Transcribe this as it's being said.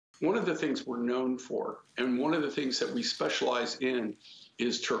one of the things we're known for, and one of the things that we specialize in,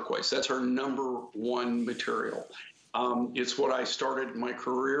 is turquoise. That's our #1 material. It's what I started my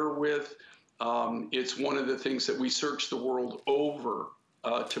career with. It's one of the things that we search the world over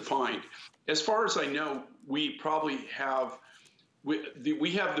to find. As far as I know, we probably have,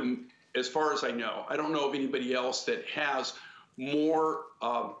 we have them, as far as I know. I don't know of anybody else that has more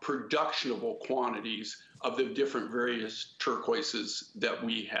productionable quantities of the different various turquoises that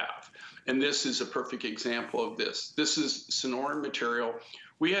we have. And this is a perfect example of this. This is Sonoran material.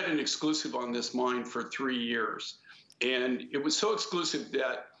 We had an exclusive on this mine for 3 years. And it was so exclusive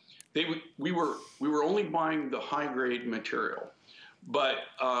that we were only buying the high grade material. But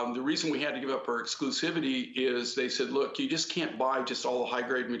the reason we had to give up our exclusivity is they said, look, you just can't buy just all the high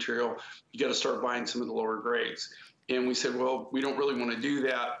grade material. You got to start buying some of the lower grades. And we said, well, we don't really want to do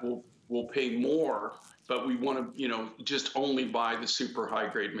that. We'll pay more, but we want to, just only buy the super high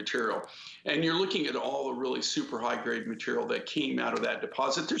grade material. And you're looking at all the really super high grade material that came out of that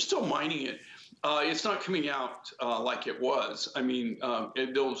deposit. They're still mining it. It's not coming out like it was. I mean,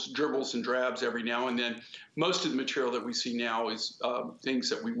 those dribbles and drabs every now and then. Most of the material that we see now is things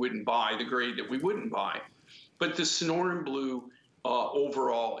that we wouldn't buy, the grade that we wouldn't buy. But the Sonoran blue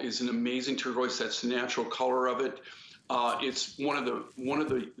overall is an amazing turquoise. That's the natural color of it. It's one of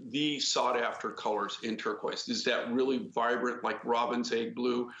the sought after colors in turquoise. Is that really vibrant, like robin's egg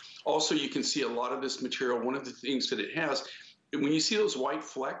blue? Also, you can see a lot of this material. One of the things that it has, when you see those white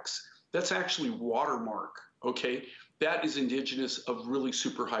flecks, that's actually watermark, okay? That is indigenous of really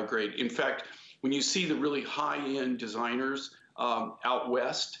super high grade. In fact, when you see the really high-end designers out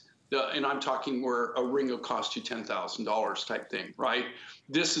west, and I'm talking where a ring will cost you $10,000 type thing, right?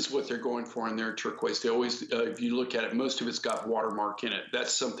 This is what they're going for in their turquoise. They always, if you look at it, most of it's got watermark in it.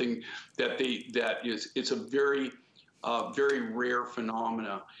 That's something that it's a very, very rare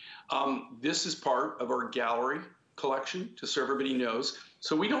phenomena. This is part of our gallery collection, just so everybody knows.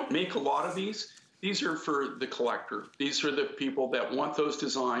 So we don't make a lot of these. These are for the collector. These are the people that want those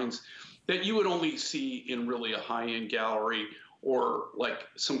designs that you would only see in really a high-end gallery, or like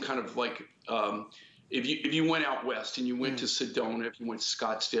some kind of like, if you went out west and you went to Sedona, if you went to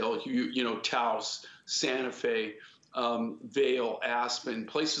Scottsdale, Taos, Santa Fe, Vail, Aspen,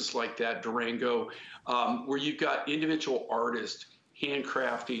 places like that, Durango, where you've got individual artists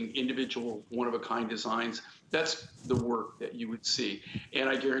handcrafting individual one-of-a-kind designs. That's the work that you would see. And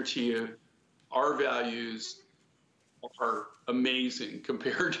I guarantee you, our values are amazing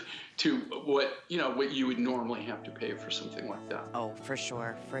compared to what you would normally have to pay for something like that. Oh, for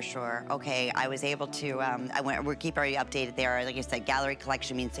sure, for sure. Okay, I was able to, we'll keep you updated there. Like I said, gallery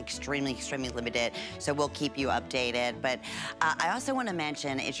collection means extremely, extremely limited, so we'll keep you updated. But I also want to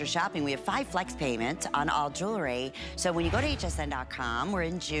mention, as you're shopping, we have 5 flex payments on all jewelry. So when you go to hsn.com, we're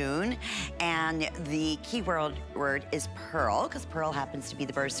in June, and the key word is pearl, because pearl happens to be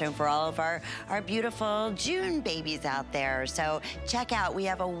the birthstone for all of our beautiful June babies out there. So check out, we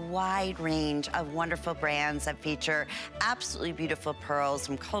have a wide range of wonderful brands that feature absolutely beautiful pearls,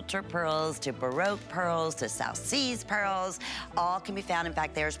 from culture pearls to Baroque pearls to South Seas pearls. All can be found. In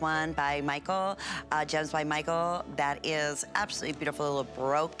fact, there's one by Michael, Gems by Michael, that is absolutely beautiful, little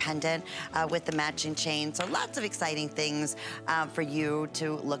Baroque pendant with the matching chain. So lots of exciting things for you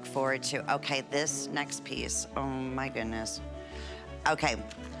to look forward to. Okay, this next piece, oh my goodness. Okay.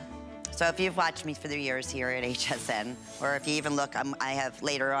 So if you've watched me for the years here at HSN, or if you even look, I have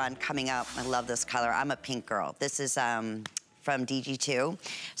later on coming up, I love this color. I'm a pink girl. This is from DG2,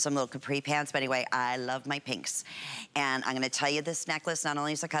 some little capri pants, but anyway, I love my pinks. And I'm gonna tell you, this necklace not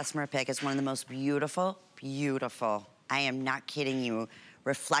only is a customer pick, it's one of the most beautiful, I am not kidding you,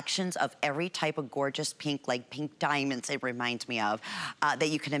 reflections of every type of gorgeous pink, like pink diamonds it reminds me of, that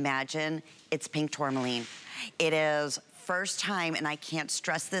you can imagine. It's pink tourmaline. It is first time, and I can't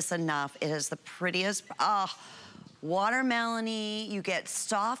stress this enough, it is the prettiest, watermelony, you get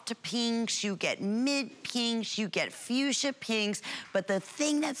soft pinks, you get mid pinks, you get fuchsia pinks, but the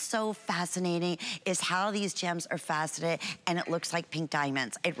thing that's so fascinating is how these gems are faceted and it looks like pink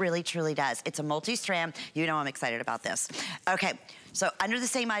diamonds. It really, truly does. It's a multi-strand. You know I'm excited about this. Okay. So under the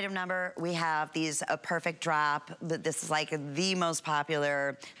same item number, we have these perfect drop. This is like the most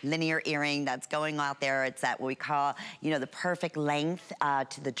popular linear earring that's going out there. It's that what we call, the perfect length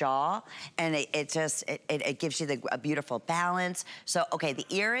to the jaw. And it gives you a beautiful balance. So, okay, the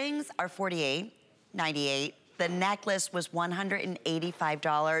earrings are $48.98. The necklace was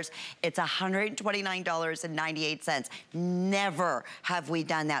 $185. It's $129.98. Never have we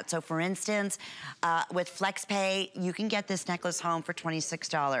done that. So for instance, with FlexPay, you can get this necklace home for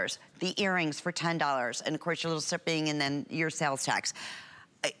 $26. The earrings for $10. And of course your little shipping and then your sales tax.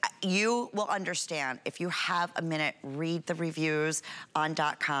 You will understand. If you have a minute, read the reviews on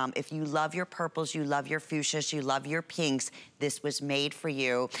 .com. If you love your purples, you love your fuchsias, you love your pinks, this was made for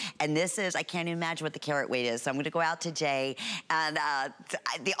you. And this is, I can't even imagine what the carat weight is. So I'm gonna go out to Jay. And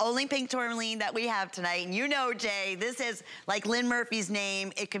the only pink tourmaline that we have tonight, and you know, Jay, this is like Lynn Murphy's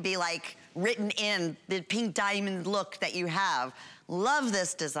name. It could be like written in the pink diamond look that you have. Love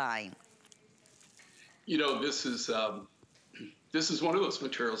this design. You know, this is one of those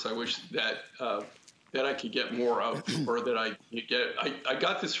materials I wish that that I could get more of, or that I could get. I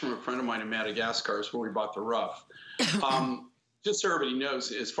got this from a friend of mine in Madagascar, is where we bought the rough. Just so everybody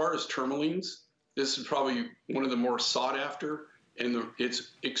knows, as far as tourmalines, this is probably one of the more sought after, and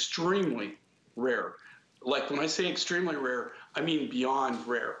it's extremely rare. Like when I say extremely rare, I mean beyond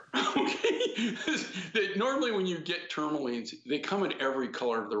rare. Okay, normally when you get tourmalines, they come in every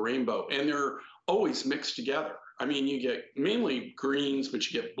color of the rainbow, and they're always mixed together. I mean, you get mainly greens, but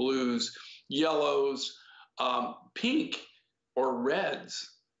you get blues, yellows, pink or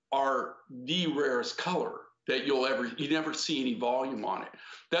reds are the rarest color that you never see any volume on it.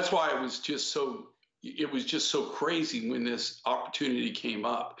 That's why it was just so crazy when this opportunity came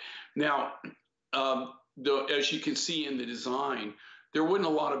up. Now, as you can see in the design, there wasn't a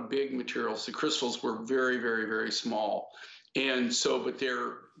lot of big materials. The crystals were very, very, very small. And so, but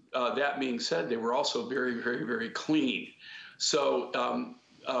that being said, they were also very, very, very clean. So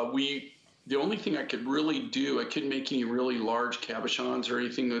the only thing I could really do, I couldn't make any really large cabochons or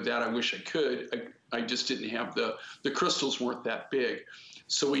anything like that. I wish I could. I just didn't have the crystals weren't that big.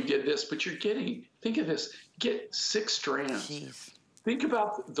 So we did this, but think of this, get 6 strands. Jeez. Think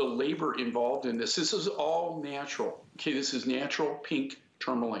about the labor involved in this. This is all natural. Okay, this is natural pink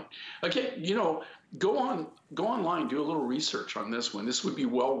tourmaline. Okay, you know, go online, do a little research on this one. This would be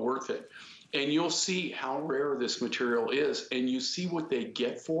well worth it. And you'll see how rare this material is, and you see what they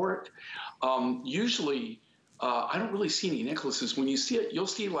get for it. Usually, I don't really see any necklaces. When you see it, you'll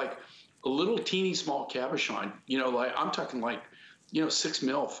see like a little teeny small cabochon, you know, like I'm talking like, you know, 6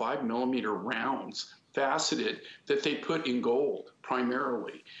 mil, 5 millimeter rounds, faceted, that they put in gold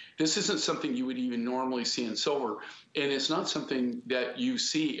primarily. This isn't something you would even normally see in silver, and it's not something that you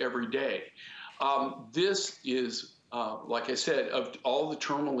see every day. This is, like I said, of all the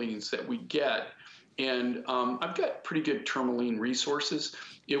tourmalines that we get, and I've got pretty good tourmaline resources.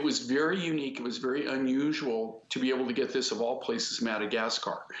 It was very unique. It was very unusual to be able to get this, of all places,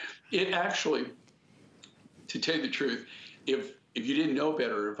 Madagascar. It actually, to tell you the truth, if you didn't know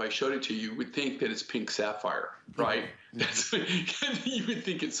better, if I showed it to you, you would think that it's pink sapphire, right? You would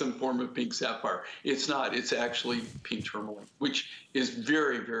think it's some form of pink sapphire. It's not. It's actually pink tourmaline, which is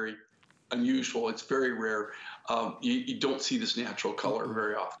very, very unusual. It's very rare. You don't see this natural color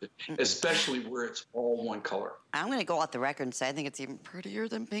very often, especially where it's all one color. I'm going to go off the record and say I think it's even prettier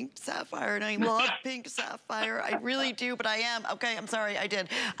than pink sapphire, and I love pink sapphire. I really do, but I am. Okay, I'm sorry, I do.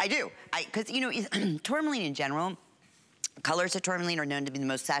 Because, you know, tourmaline in general, colors of tourmaline are known to be the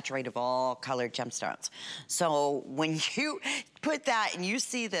most saturated of all colored gemstones. So when you put that and you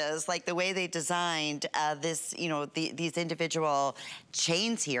see this, like the way they designed this, you know, these individual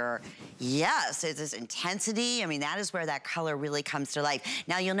chains here, yes, it's this intensity. I mean, that is where that color really comes to life.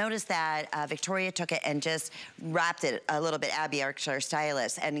 Now you'll notice that Victoria took it and just wrapped it a little bit, Abby, our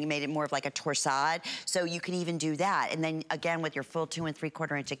stylist, and he made it more of like a torsade. So you can even do that. And then again, with your full 2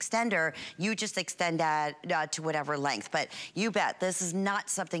 3/4 inch extender, you just extend that to whatever length. But you bet, this is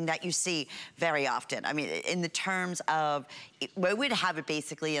not something that you see very often. I mean, in the terms of, we would have it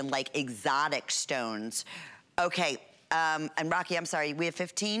basically in like exotic stones. Okay, and Rocky, I'm sorry, we have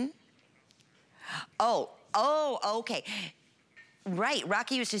 15? Oh, okay. Right,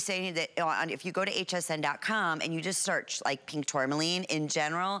 Rocky was just saying that if you go to hsn.com and you just search like pink tourmaline in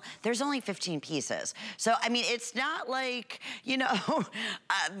general, there's only 15 pieces. So, I mean, it's not like, you know,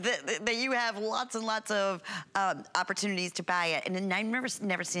 that you have lots and lots of opportunities to buy it. And then I've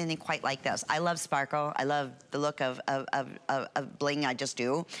never seen anything quite like this. I love sparkle. I love the look of bling, I just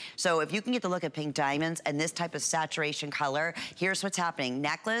do. So if you can get the look of pink diamonds and this type of saturation color, here's what's happening.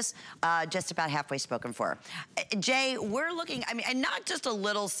 Necklace, just about halfway spoken for. Jay, we're looking, I mean, and not just a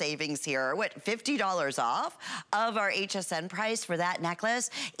little savings here, what, $50 off of our HSN price for that necklace?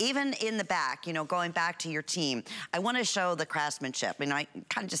 Even in the back, you know, going back to your team, I want to show the craftsmanship. I mean, I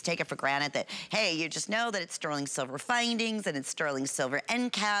kind of just take it for granted that, hey, you just know that it's sterling silver findings and it's sterling silver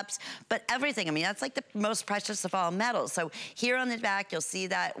end caps, but everything, I mean, that's like the most precious of all metals. So here on the back, you'll see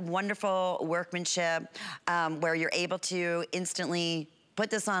that wonderful workmanship where you're able to instantly put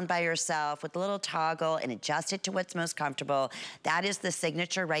this on by yourself with a little toggle and adjust it to what's most comfortable. That is the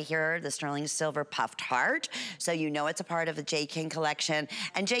signature right here, the sterling silver puffed heart. So you know it's a part of the J. King collection.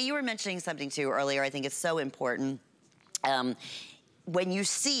 And Jay, you were mentioning something too earlier. I think it's so important. When you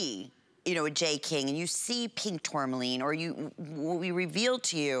see, you know, a J. King and you see pink tourmaline, or we reveal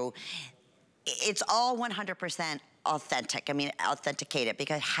to you, it's all 100% authentic. I mean, authenticated,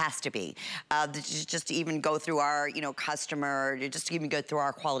 because it has to be. Just to even go through our, you know, customer, just to even go through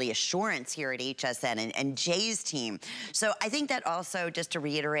our quality assurance here at HSN and Jay's team. So I think that also, just to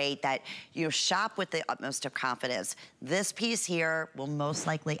reiterate that, you know, shop with the utmost of confidence. This piece here will most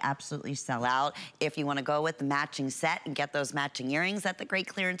likely absolutely sell out. If you want to go with the matching set and get those matching earrings at the great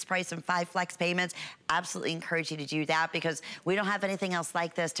clearance price and 5 flex payments, absolutely encourage you to do that, because we don't have anything else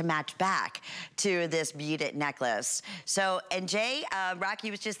like this to match back to this beaded necklace. So, and Jay,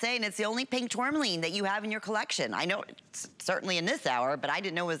 Rocky was just saying it's the only pink tourmaline that you have in your collection. I know it's certainly in this hour, but I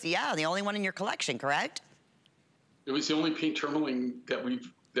didn't know it was, the only one in your collection, correct? It was the only pink tourmaline that we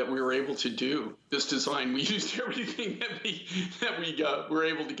were able to do. This design, we used everything that we were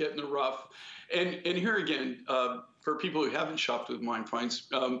able to get in the rough. And here again, for people who haven't shopped with Mind Finds,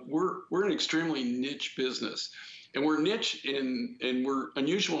 we're an extremely niche business. And we're niche and we're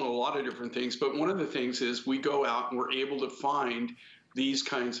unusual in a lot of different things. But one of the things is we go out and we're able to find these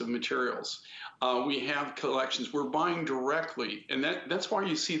kinds of materials. We have collections. We're buying directly. And that's why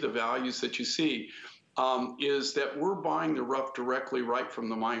you see the values that you see, is that we're buying the rough directly right from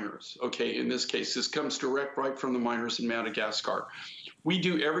the miners. Okay, in this case, this comes direct right from the miners in Madagascar. We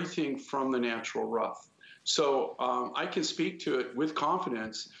do everything from the natural rough. So I can speak to it with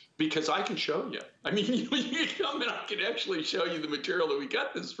confidence, because I can show you. I mean, you can come and I can actually show you the material that we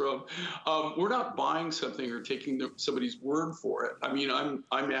got this from. We're not buying something or taking somebody's word for it. I mean,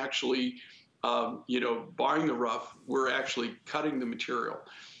 I'm actually, you know, buying the rough. We're actually cutting the material.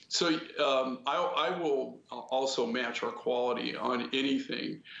 So I will also match our quality on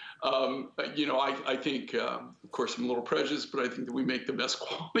anything. You know, I think, of course, I'm a little prejudiced, but I think that we make the best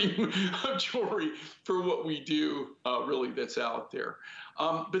quality of jewelry for what we do, really, that's out there.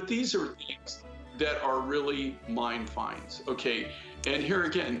 But these are things that are really Mind Finds, okay? And here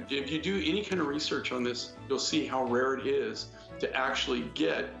again, if you do any kind of research on this, you'll see how rare it is to actually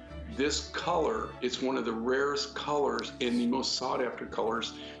get this color. It's one of the rarest colors and the most sought-after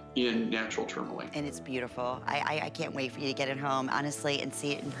colors in natural tourmaline. And it's beautiful. I can't wait for you to get it home, honestly, and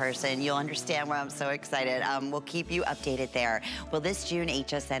see it in person. You'll understand why I'm so excited. We'll keep you updated there. Well, this June,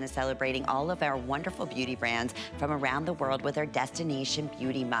 HSN is celebrating all of our wonderful beauty brands from around the world with our Destination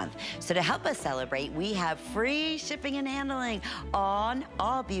Beauty Month. So to help us celebrate, we have free shipping and handling on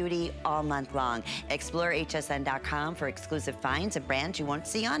all beauty all month long. Explore hsn.com for exclusive finds and brands you won't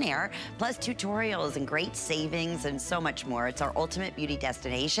see on air, plus tutorials and great savings and so much more. It's our ultimate beauty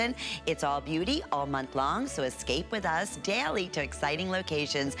destination. It's all beauty all month long, so escape with us daily to exciting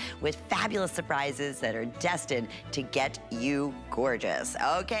locations with fabulous surprises that are destined to get you gorgeous.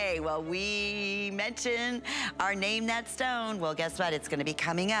 Okay, well, we mentioned our Name That Stone. Well, guess what? It's going to be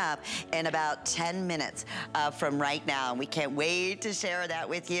coming up in about 10 minutes from right now. We can't wait to share that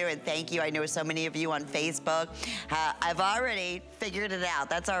with you, and thank you. I know so many of you on Facebook. I've already figured it out.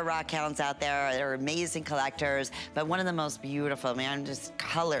 That's our rock hounds out there. They're amazing collectors, but one of the most beautiful, man, just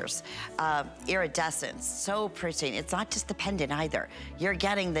colors, iridescence, so pretty. It's not just the pendant either. You're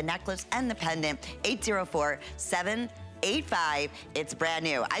getting the necklace and the pendant. 804-785. It's brand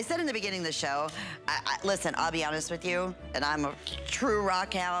new. I said in the beginning of the show, listen, I'll be honest with you, and I'm a true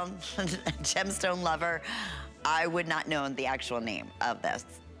rock hound, gemstone lover. I would not know the actual name of this.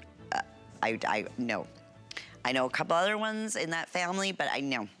 I know. I know a couple other ones in that family, but I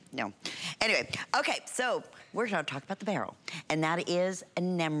know. No. Anyway, okay, so we're going to talk about the barrel, and that is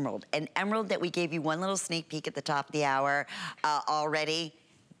an emerald that we gave you one little sneak peek at the top of the hour already.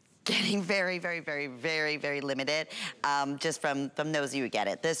 Getting very, very, very, very, very limited, just from those of you who get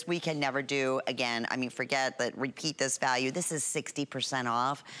it. This we can never do again. I mean, forget that, repeat this value. This is 60%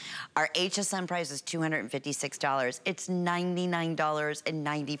 off. Our HSN price is $256. It's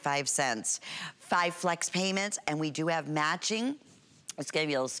 $99.95. 5 flex payments, and we do have matching. It's gonna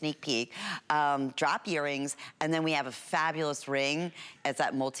be a little sneak peek. Drop earrings, and then we have a fabulous ring. It's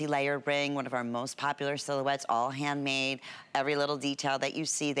that multi-layered ring, one of our most popular silhouettes, all handmade. Every little detail that you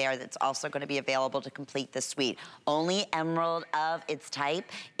see there, that's also gonna be available to complete the suite. Only emerald of its type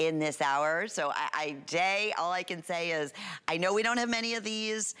in this hour. So Jay, all I can say is, I know we don't have many of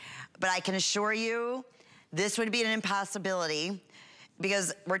these, but I can assure you, this would be an impossibility.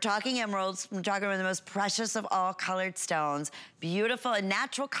 Because we're talking emeralds, we're talking about the most precious of all colored stones. Beautiful and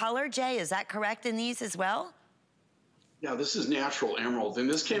natural color, Jay, is that correct in these as well? Yeah, this is natural emerald, and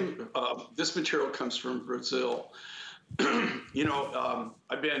this material comes from Brazil. You know,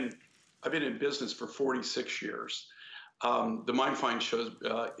 I've been in business for 46 years. The Mind Find shows,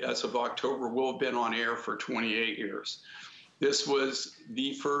 as of October, will have been on air for 28 years. This was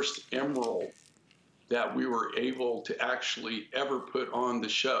the first emerald that we were able to actually ever put on the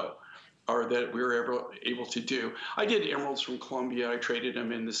show, or that we were ever able to do. I did emeralds from Colombia. I traded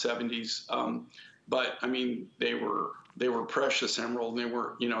them in the 70s, but I mean, they were precious emerald, and they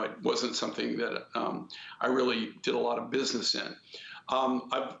were, you know, it wasn't something that I really did a lot of business in.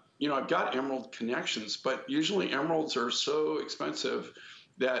 I've got emerald connections, but usually emeralds are so expensive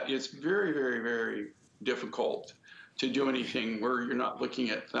that it's very, very, very difficult to do anything where you're not looking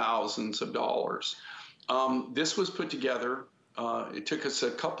at thousands of dollars. This was put together. It took us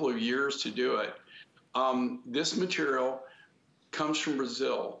a couple of years to do it. This material comes from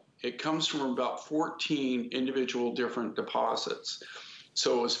Brazil. It comes from about 14 individual different deposits.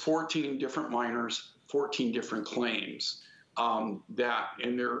 So it was 14 different miners, 14 different claims. And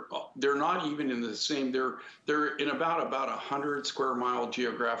they're not even in the same. They're in about 100 square mile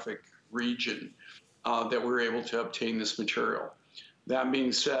geographic region that we're able to obtain this material. That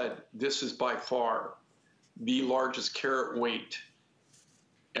being said, this is by far the largest carat weight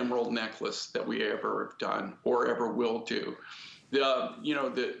emerald necklace that we ever have done or ever will do.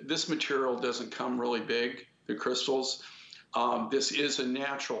 This material doesn't come really big, the crystals. This is a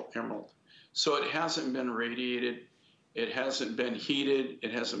natural emerald. So it hasn't been radiated, it hasn't been heated,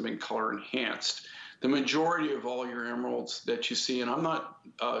 it hasn't been color enhanced. The majority of all your emeralds that you see, and I'm not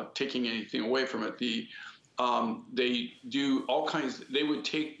taking anything away from it, they do all kinds. They would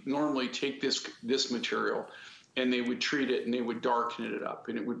normally take this material, and they would treat it and they would darken it up,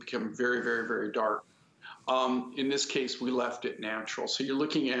 and it would become very, very, very dark. In this case, we left it natural. So you're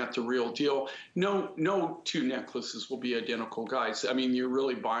looking at the real deal. No two necklaces will be identical, guys. I mean, you're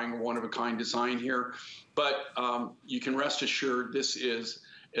really buying a one-of-a-kind design here, but you can rest assured this is,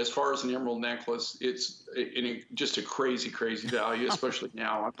 as far as an emerald necklace, it's just a crazy, crazy value, especially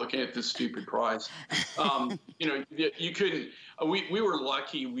now. I'm looking at this stupid price. You couldn't, we were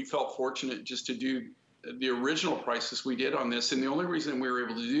lucky. We felt fortunate just to do the original prices we did on this. And the only reason we were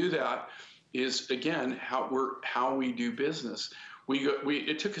able to do that is, again, how we do business.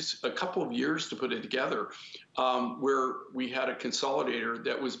 It took us a couple of years to put it together, where we had a consolidator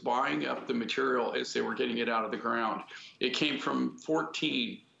that was buying up the material as they were getting it out of the ground. It came from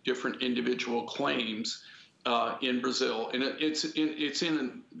 14 different individual claims in Brazil, and it's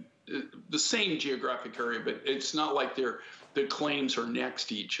in the same geographic area, but it's not like the claims are next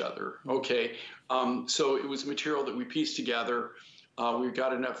to each other. Okay, so it was material that we pieced together. We've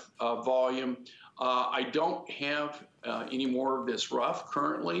got enough volume. I don't have any more of this rough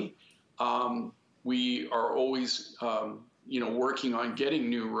currently. We are always, working on getting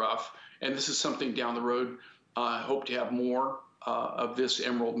new rough, and this is something down the road. I hope to have more of this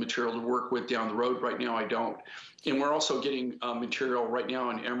emerald material to work with down the road. Right now, I don't. And we're also getting material right now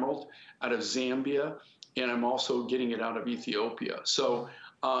in emerald out of Zambia, and I'm also getting it out of Ethiopia. So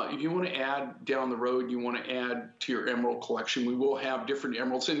if you want to add down the road, you want to add to your emerald collection, we will have different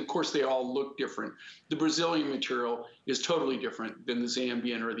emeralds. And of course, they all look different. The Brazilian material is totally different than the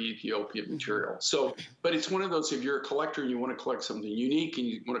Zambian or the Ethiopian material. So, but it's one of those, if you're a collector and you want to collect something unique and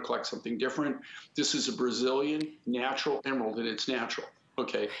you want to collect something different, this is a Brazilian natural emerald, and it's natural.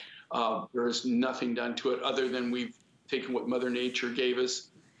 Okay. There is nothing done to it other than we've taken what Mother Nature gave us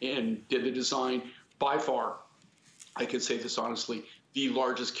and did the design. By far, I can say this honestly, the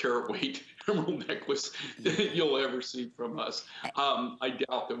largest carat weight emerald necklace that you'll ever see from us. I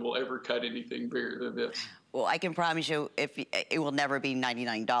doubt that we'll ever cut anything bigger than this. Well, I can promise you it will never be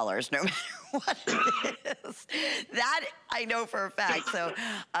 $99, no matter what it is. That I know for a fact. So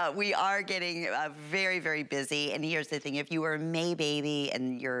we are getting very, very busy. And here's the thing. If you are a May baby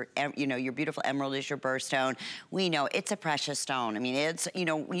and your beautiful emerald is your birthstone, we know it's a precious stone. I mean, it's,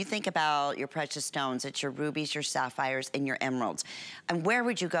 when you think about your precious stones, it's your rubies, your sapphires, and your emeralds. And where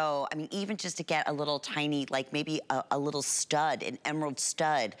would you go? I mean, even just to get a little tiny, like maybe a little stud, an emerald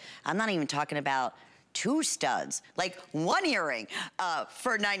stud. I'm not even talking about 2 studs, like 1 earring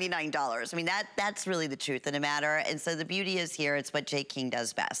for $99. I mean, that's really the truth of the matter. And so the beauty is here, it's what Jay King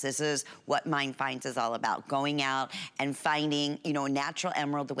does best. This is what Mind Finds is all about, going out and finding, a natural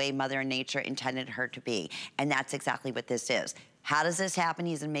emerald the way Mother Nature intended her to be. And that's exactly what this is. How does this happen?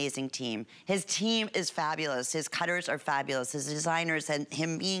 He's an amazing team. His team is fabulous. His cutters are fabulous. His designers, and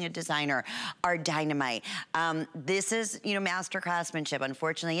him being a designer, are dynamite. This is, you know, master craftsmanship,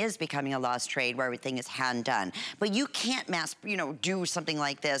 unfortunately, is becoming a lost trade where everything is hand done. But you can't do something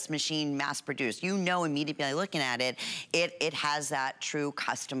like this, machine mass produced. You know immediately by looking at it, it has that true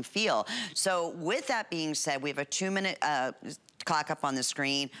custom feel. So with that being said, we have a 2-minute clock up on the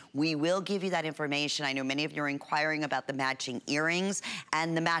screen. We will give you that information. I know many of you are inquiring about the matching earrings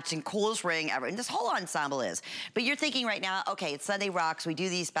and the matching coolest ring ever, and this whole ensemble is. But you're thinking right now, okay, it's Sunday Rocks. We do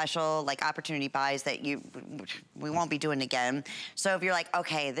these special like opportunity buys that we won't be doing again. So if you're like,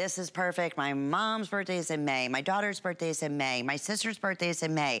 okay, this is perfect. My mom's birthday is in May. My daughter's birthday is in May. My sister's birthday is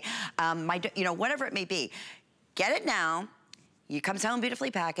in May. Whatever it may be, get it now. It comes home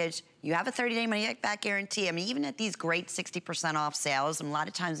beautifully packaged. You have a 30-day money-back guarantee. I mean, even at these great 60% off sales, and a lot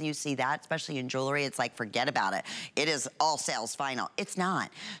of times when you see that, especially in jewelry, it's like, forget about it. It is all sales final. It's not.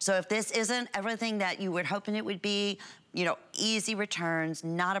 So if this isn't everything that you were hoping it would be, you know, easy returns,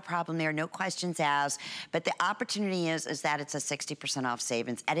 not a problem there, no questions asked. But the opportunity is that it's a 60% off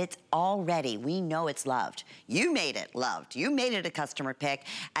savings, and it's already, we know it's loved. You made it loved. You made it a customer pick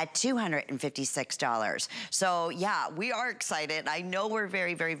at $256. So yeah, we are excited. I know we're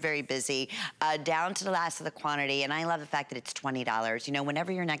very, very, very busy, down to the last of the quantity, and I love the fact that it's $20. You know,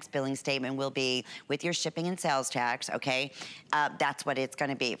 whenever your next billing statement will be with your shipping and sales tax, okay, that's what it's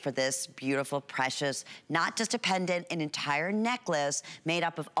gonna be for this beautiful, precious, not just a pendant, an entire necklace made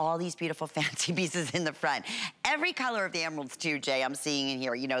up of all these beautiful fancy pieces in the front. Every color of the emeralds too, Jay, I'm seeing in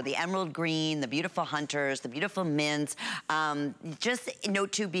here. You know, the emerald green, the beautiful hunters, the beautiful mints, just no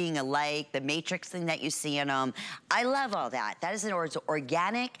two being alike, the matrix thing that you see in them. I love all that. That is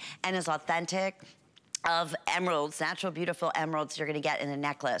organic and as authentic of emeralds, natural, beautiful emeralds you're gonna get in a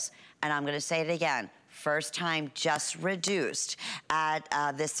necklace. And I'm gonna say it again. First time just reduced at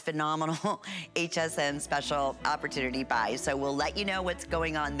this phenomenal HSN special opportunity buy. So we'll let you know what's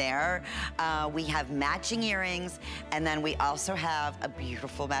going on there. We have matching earrings, and then we also have a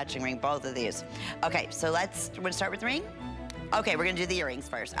beautiful matching ring, both of these. Okay, so we'll start with the ring? Okay, we're gonna do the earrings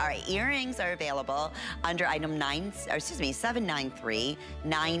first. All right, earrings are available under item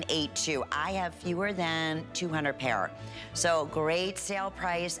 793982. I have fewer than 200 pair. So great sale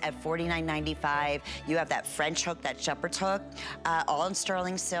price at $49.95. You have that French hook, that shepherd's hook, all in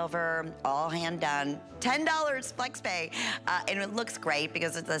sterling silver, all hand done. $10 flex pay, and it looks great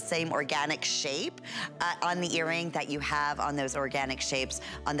because it's the same organic shape on the earring that you have on those organic shapes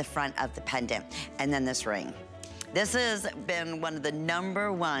on the front of the pendant. And then this ring. This has been one of the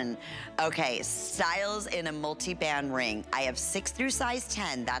 #1, okay, styles in a multi-band ring. I have 6 through size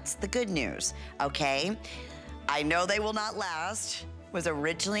 10, that's the good news, okay? I know they will not last. It was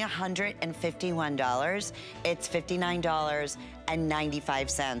originally $151. It's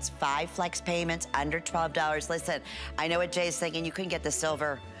 $59.95. 5 flex payments under $12. Listen, I know what Jay's thinking, you couldn't get the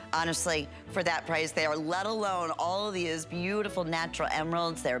silver, honestly, for that price there, let alone all of these beautiful natural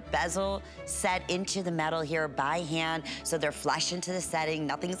emeralds. They're bezel set into the metal here by hand, so they're flush into the setting.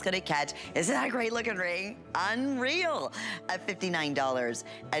 Nothing's gonna catch. Isn't that a great looking ring? Unreal at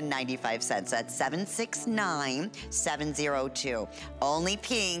 $59.95. That's 769702. Only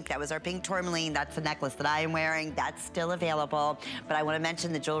pink, that was our pink tourmaline. That's the necklace that I am wearing. That's still available. But I wanna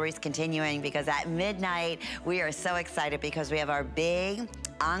mention the jewelry's continuing because at midnight, we are so excited because we have our big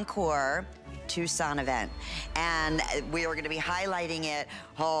encore Tucson event. And we are gonna be highlighting it.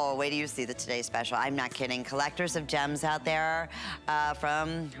 Oh, wait till you see the Today Special. I'm not kidding. Collectors of gems out there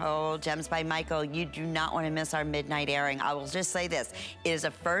from Gems by Michael, you do not wanna miss our midnight airing. I will just say this, it is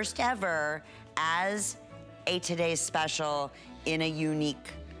a first ever as a Today Special in a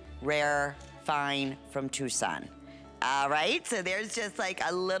unique, rare find from Tucson. All right, so there's just like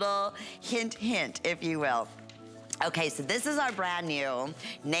a little hint, if you will. Okay, so this is our brand new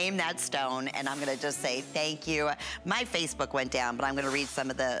Name That Stone, and I'm gonna just say thank you. My Facebook went down, but I'm gonna read some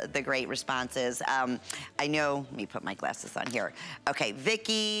of the great responses. I know, let me put my glasses on here. Okay,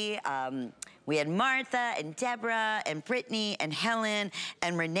 Vicky, we had Martha and Deborah and Brittany and Helen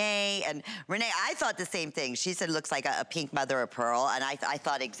and Renee. And Renee, I thought the same thing. She said it looks like a pink mother of pearl, and I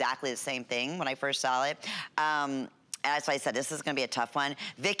thought exactly the same thing when I first saw it. And that's why I said this is gonna be a tough one.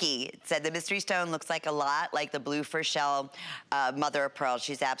 Vicky said the mystery stone looks like a lot like the blue first shell mother of pearl.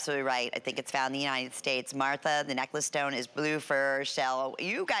 She's absolutely right. I think it's found in the United States. Martha, the necklace stone is blue first shell.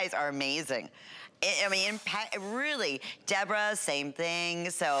 You guys are amazing. I mean, really, Deborah, same thing.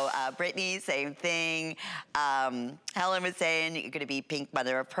 So Brittany, same thing. Helen was saying you're gonna be pink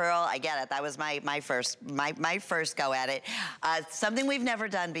mother of pearl. I get it. That was my first go at it. Something we've never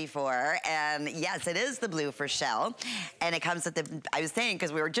done before, and yes, it is the blue for shell, and it comes with the. I was saying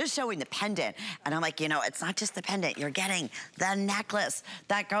because we were just showing the pendant, and I'm like, you know, it's not just the pendant. You're getting the necklace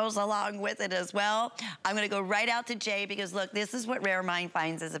that goes along with it as well. I'm gonna go right out to Jay because look, this is what Rare Mind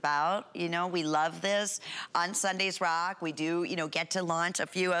Finds is about. You know, we love this. On Sunday's Rock, we do, you know, get to launch a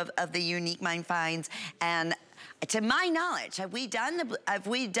few of the unique Mind Finds. And to my knowledge, have we done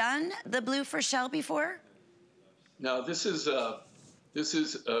the blue for shell before? No, this is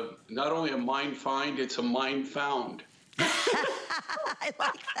not only a mind find, it's a mind found. I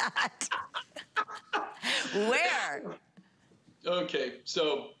like that. Where? Okay,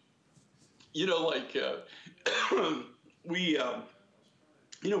 so, you know, like, we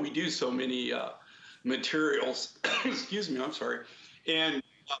do so many materials. Excuse me, I'm sorry. And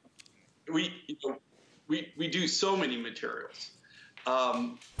we do so many materials.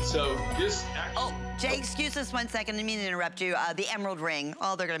 So this actually... Oh, Jay, excuse us 1 second. I didn't mean to interrupt you. The emerald ring.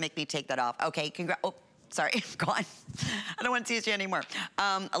 Oh, they're going to make me take that off. Okay, oh, sorry, go on. I don't want to tease you anymore.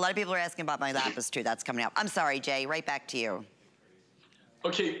 A lot of people are asking about my lapis, too. That's coming up. I'm sorry, Jay. Right back to you.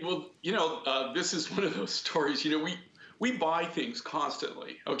 Okay, well, you know, this is one of those stories. You know, we buy things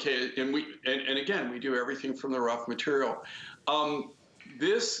constantly, okay, and again, we do everything from the rough material.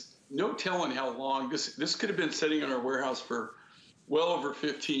 This, no telling how long, this could have been sitting in our warehouse for well over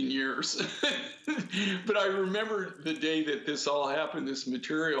 15 years. But I remember the day that this all happened, this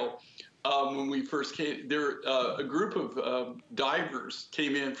material, when we first came, a group of divers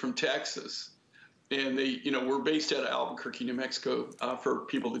came in from Texas. And they, you know, we're based out of Albuquerque, New Mexico, for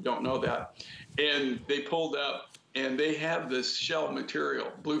people that don't know that. And they pulled up, and they have this shell material,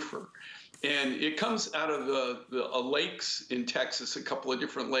 blue fur. And it comes out of the lakes in Texas, a couple of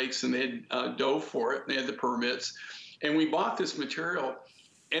different lakes, and they had dove for it, and they had the permits. And we bought this material,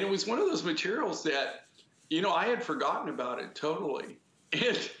 and it was one of those materials that, you know, I had forgotten about it totally.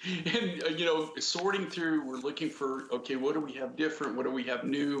 And you know, sorting through, we're looking for, okay, what do we have different? What do we have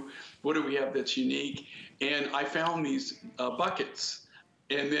new? What do we have that's unique? And I found these buckets.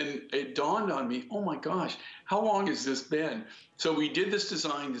 And then it dawned on me, oh my gosh, how long has this been? So we did this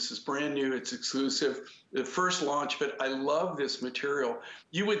design. This is brand new. It's exclusive. The first launch, but I love this material.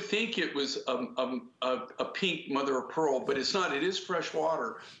 You would think it was a pink mother of pearl, but it's not. It is fresh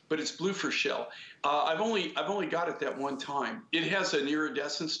water, but it's blue for shell. I've only got it that one time. It has an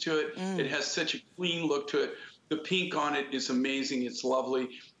iridescence to it. It has such a clean look to it. The pink on it is amazing. It's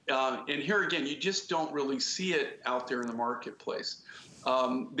lovely. And here again, you just don't really see it out there in the marketplace.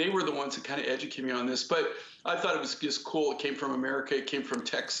 They were the ones that kind of educated me on this, but I thought it was just cool. It came from America. It came from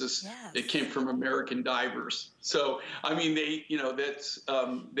Texas. Yes. It came from American divers. So, I mean, they, you know, that's,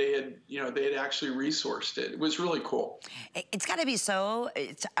 they had actually resourced it. It was really cool. It's got to be so,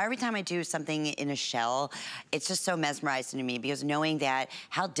 every time I do something in a shell, it's just so mesmerizing to me because knowing that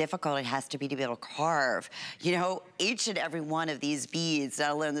how difficult it has to be able to carve, you know, each and every one of these beads, let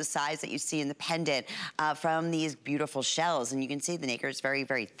alone the size that you see in the pendant from these beautiful shells. And you can see the nacre is very,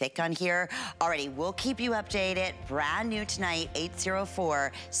 very thick on here. Alrighty, we'll keep you updated. Brand new tonight,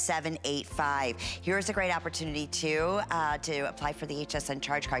 804-785. Here's a great opportunity too to apply for the HSN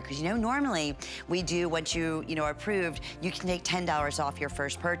charge card because you know normally we do once you are approved, you can take $10 off your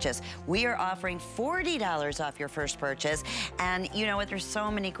first purchase. We are offering $40 off your first purchase, and you know what? There's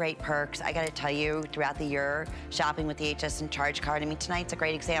so many great perks. I got to tell you, throughout the year, shopping with the HSN charge card. I mean, tonight's a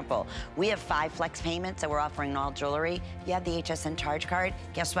great example. We have 5 flex payments that we're offering in all jewelry. You have the HSN charge card.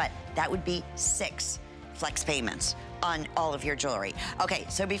 Guess what? That would be 6 flex payments on all of your jewelry. Okay,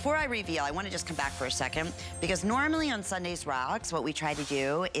 so before I reveal, I want to just come back for a second because normally on Sunday's Rocks, what we try to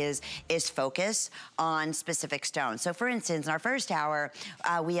do is focus on specific stones. So for instance, in our first hour,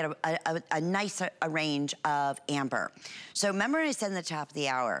 we had a nice range of amber. So remember I said in the top of the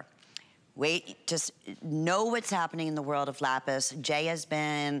hour, wait, just know what's happening in the world of lapis. Jay has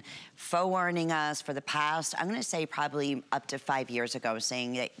been forewarning us for the past, I'm gonna say probably up to 5 years ago,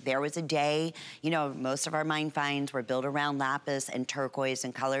 saying that there was a day, you know, most of our mine finds were built around lapis and turquoise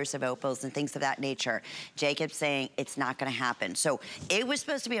and colors of opals and things of that nature. Jay kept saying it's not gonna happen. So it was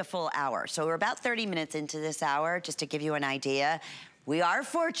supposed to be a full hour. So we're about 30 minutes into this hour, just to give you an idea. We are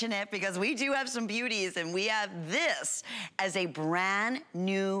fortunate because we do have some beauties, and we have this as a brand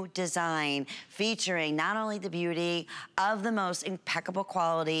new design featuring not only the beauty of the most impeccable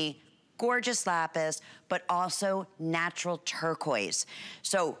quality, gorgeous lapis, but also natural turquoise.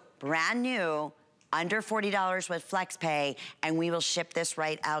 So brand new, under $40 with FlexPay, and we will ship this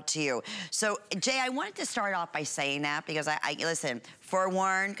right out to you. So, Jay, I wanted to start off by saying that because I listen,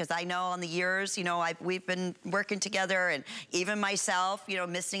 forewarned, because I know on the years, you know, we've been working together, and even myself, you know,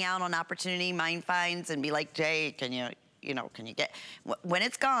 missing out on opportunity, mind finds, and be like, Jay, can you get, when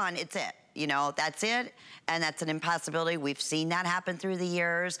it's gone, it's it. You know, that's it, and that's an impossibility. We've seen that happen through the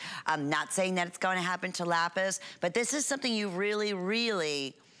years. I'm not saying that it's going to happen to lapis, but this is something you really,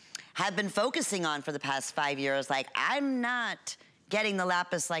 really have been focusing on for the past 5 years. Like, I'm not getting the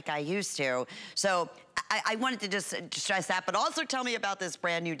lapis like I used to. So I wanted to just stress that, but also tell me about this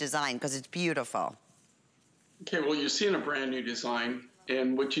brand new design, because it's beautiful. Okay, well, you're seeing a brand new design,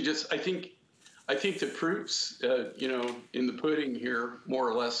 and what you just, I think the proof's, you know, in the pudding here, more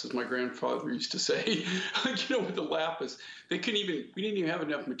or less, as my grandfather used to say. You know, with the lapis, we didn't even have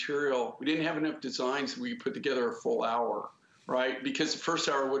enough material. We didn't have enough designs that we could put together a full hour, right? Because the first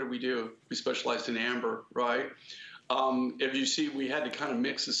hour, what did we do? We specialized in amber, right? If you see, we had to kind of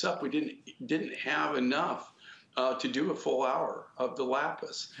mix this up. We didn't have enough to do a full hour of the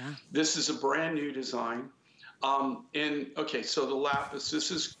lapis. Yeah. This is a brand new design. And okay, so the lapis,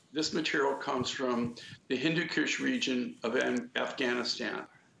 this material comes from the Hindu Kush region of Afghanistan.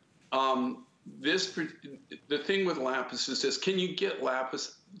 The thing with lapis is this: can you get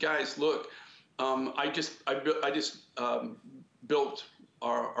lapis, guys? Look, I just built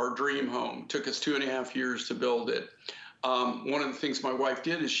our dream home. Took us 2.5 years to build it. One of the things my wife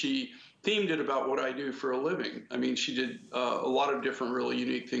did is she themed it about what I do for a living. I mean, she did a lot of different, really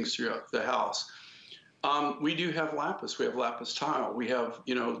unique things throughout the house. We do have lapis. We have lapis tile. We have,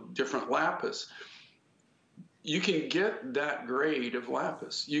 you know, different lapis. You can get that grade of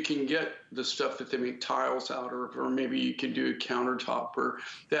lapis. You can get the stuff that they make tiles out of, or maybe you can do a countertop or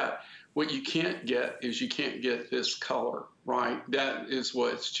that. What you can't get is you can't get this color, right? That is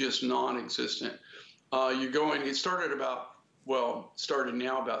what's just non-existent. It started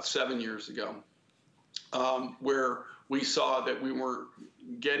now about 7 years ago, where we saw that we weren't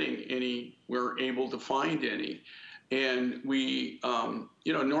getting any, we weren't able to find any. And we,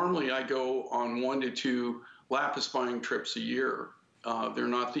 you know, normally I go on 1 to 2 lapis buying trips a year. They're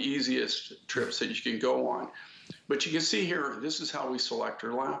not the easiest trips that you can go on. But you can see here, this is how we select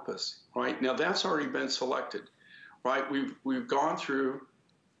our lapis, right? Now that's already been selected, right? We've gone through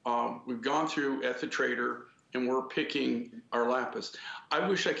at the trader, and we're picking our lapis. I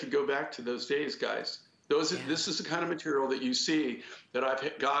wish I could go back to those days, guys. This is the kind of material that you see that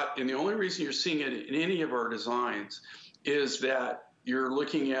I've got, and the only reason you're seeing it in any of our designs is that you're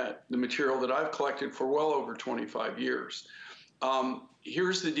looking at the material that I've collected for well over 25 years.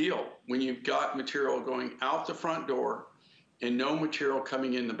 Here's the deal: when you've got material going out the front door and no material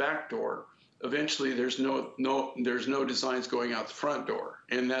coming in the back door, eventually there's no designs going out the front door,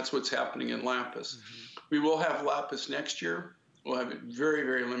 and that's what's happening in lapis. Mm-hmm. We will have lapis next year. We'll have it very,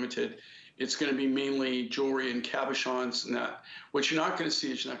 very limited. It's going to be mainly jewelry and cabochons and that. What you're not going to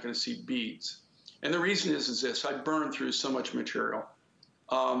see is you're not going to see beads. And the reason is this: I burned through so much material.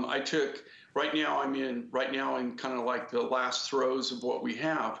 Right now I'm in kind of like the last throes of what we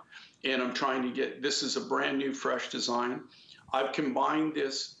have, and I'm trying to get, this is a brand new fresh design. I've combined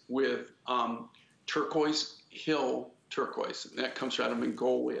this with turquoise hill turquoise, and that comes out of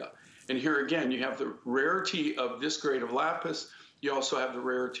Mongolia. And here again, you have the rarity of this grade of lapis. You also have the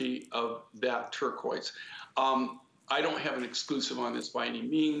rarity of that turquoise. I don't have an exclusive on this by any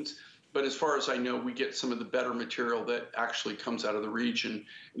means, but as far as I know, we get some of the better material that actually comes out of the region,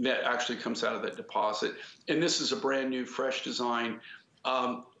 that actually comes out of that deposit. And this is a brand new, fresh design.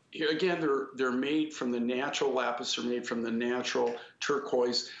 Here again, they're made from the natural lapis, they're made from the natural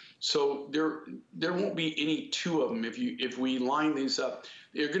turquoise. So there won't be any two of them. If we line these up,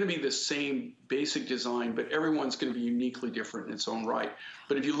 they're going to be the same basic design, but everyone's going to be uniquely different in its own right.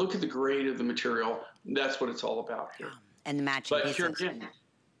 But if you look at the grade of the material, that's what it's all about here. And the matching pieces. But here again,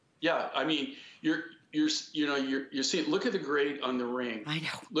 yeah, I mean, you're seeing. Look at the grade on the ring. I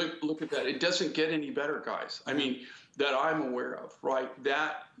know. Look at that. It doesn't get any better, guys. I mean, that I'm aware of, right?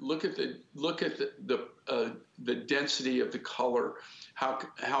 Look at the density of the color,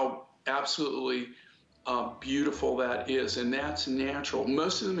 how absolutely beautiful that is, and that's natural.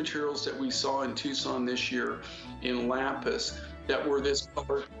 Most of the materials that we saw in Tucson this year in lapis that were this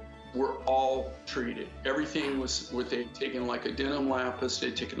color were all treated. Everything was they'd taken like a denim lapis,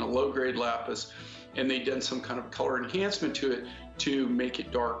 they'd taken a low-grade lapis, and they'd done some kind of color enhancement to it to make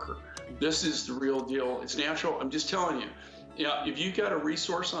it darker. This is the real deal. It's natural. I'm just telling you. Yeah, if you got a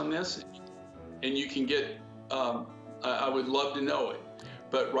resource on this, and you can get, I would love to know it.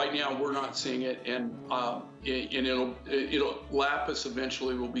 but right now we're not seeing it, and lapis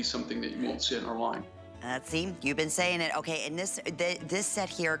eventually will be something that you won't see in our line. See, you've been saying it. Okay, and this set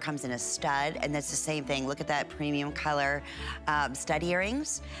here comes in a stud, and that's the same thing. Look at that premium color stud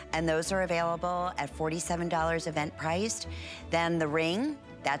earrings, and those are available at $47 event priced. Then the ring,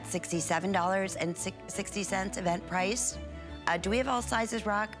 that's $67.60 event price. Do we have all sizes,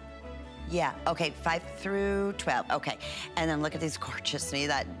 Rock? Yeah, okay, 5 through 12, okay. And then look at these gorgeous,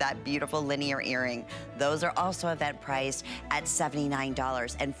 that beautiful linear earring. Those are also event priced at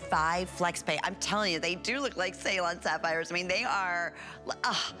 $79. And 5 flex pay. I'm telling you, they do look like Ceylon sapphires. I mean, they are,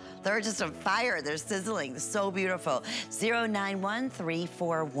 they're just on fire. They're sizzling, so beautiful.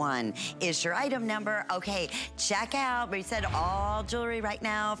 091341 is your item number. Okay, check out, we said all jewelry right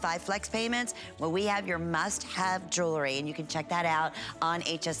now, 5 flex payments. Well, we have your must-have jewelry, and you can check that out on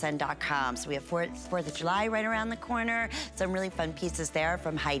hsn.com. So we have 4th of July right around the corner. Some really fun pieces there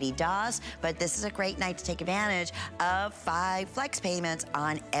from Heidi Daus. But this is a great night to take advantage of 5 flex payments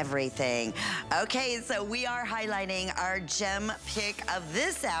on everything. Okay, so we are highlighting our gem pick of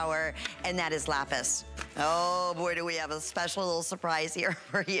this hour, and that is lapis. Oh boy, do we have a special little surprise here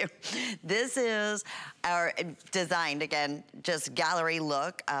for you. This is our designed, again, just gallery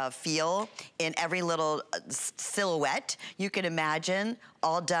look, feel in every little silhouette you can imagine,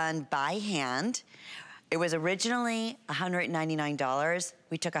 all done by hand. It was originally $199.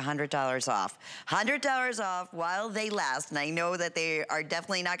 We took $100 off. $100 off while they last, and I know that they are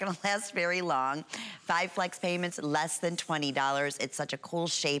definitely not gonna last very long. 5 flex payments, less than $20. It's such a cool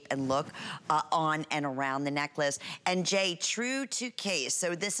shape and look on and around the necklace. And Jay, true to case,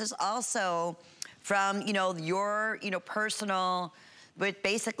 so this is also from, your, personal, but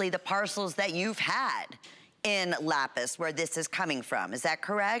basically the parcels that you've had in lapis where this is coming from. Is that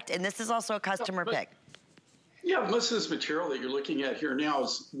correct? And this is also a customer pick. Yeah, most of this material that you're looking at here now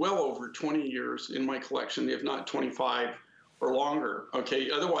is well over 20 years in my collection, if not 25 or longer, okay?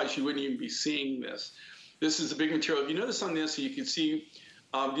 Otherwise, you wouldn't even be seeing this. This is a big material. If you notice on this, you can see,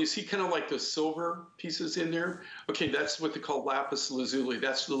 do you see kind of like the silver pieces in there? Okay, that's what they call lapis lazuli.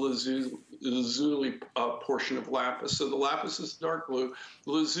 That's the lazuli portion of lapis. So the lapis is dark blue.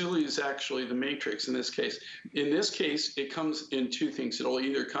 The lazuli is actually the matrix in this case. In this case, it comes in 2 things. It'll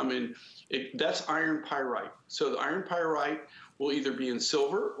either come in, that's iron pyrite. So the iron pyrite will either be in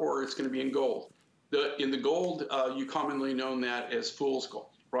silver or it's going to be in gold. In the gold, you commonly know that as fool's gold,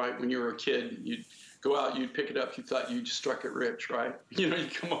 right? When you were a kid, you'd go out, you'd pick it up, you thought you just struck it rich, right? You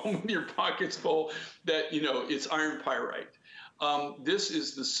come home with your pockets full that, it's iron pyrite. This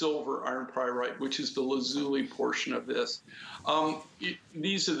is the silver iron pyrite, which is the lazuli portion of this.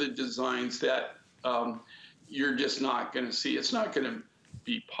 These are the designs that you're just not going to see. It's not going to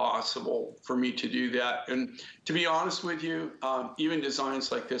be possible for me to do that. And to be honest with you, even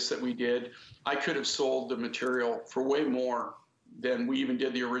designs like this that we did, I could have sold the material for way more than we even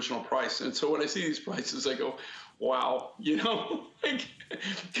did the original price. And so when I see these prices, I go, wow,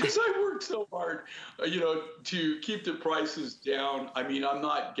 because I worked so hard, to keep the prices down. I mean, I'm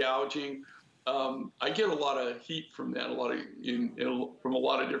not gouging. I get a lot of heat from that, from a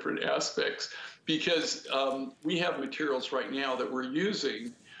lot of different aspects, because we have materials right now that we're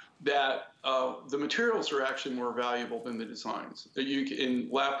using that the materials are actually more valuable than the designs. And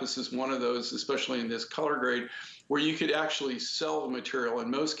lapis is one of those, especially in this color grade, where you could actually sell the material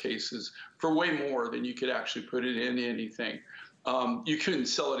in most cases for way more than you could actually put it in anything. You couldn't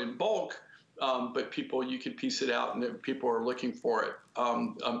sell it in bulk, but you could piece it out, and people are looking for it,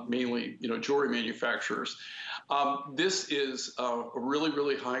 mainly, jewelry manufacturers. This is a really,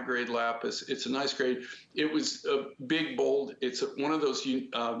 really high-grade lapis. It's a nice grade. It was big, bold. It's one of those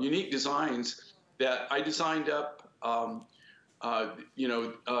unique designs that I designed up.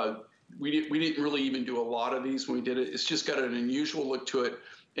 We didn't really even do a lot of these when we did it. It's just got an unusual look to it.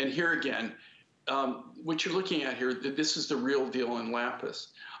 And here again, what you're looking at here, this is the real deal in lapis.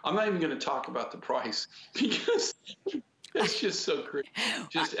 I'm not even going to talk about the price because it's just so crazy,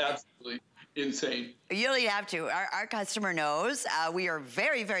 just absolutely insane. You don't even have to. Our customer knows. We are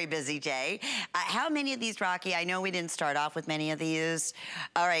very, very busy, Jay. How many of these, Rocky? I know we didn't start off with many of these.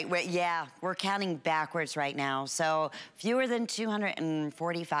 All right, we're counting backwards right now. So fewer than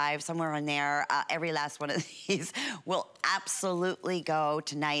 245, somewhere in there. Every last one of these will absolutely go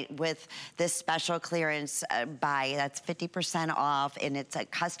tonight with this special clearance buy. That's 50% off, and it's a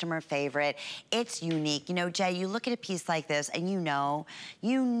customer favorite. It's unique. Jay, you look at a piece like this, and you know,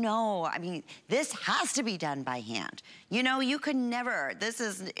 I mean, this has to be done by hand. You could never,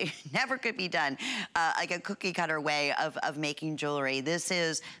 never could be done like a cookie cutter way of making jewelry. This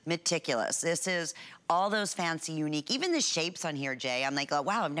is meticulous. This is all those fancy, unique, even the shapes on here, Jay. I'm like, oh,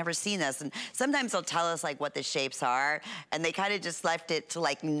 wow, I've never seen this. And sometimes they'll tell us like what the shapes are, and they kind of just left it to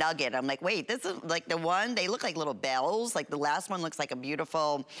like nugget. I'm like, wait, this is like the one, they look like little bells. Like the last one looks like a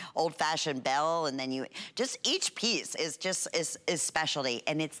beautiful old-fashioned bell, and then you, just each piece is just, is specialty,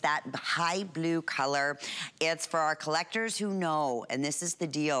 and it's that high blue color. It's for our collectors who know, and this is the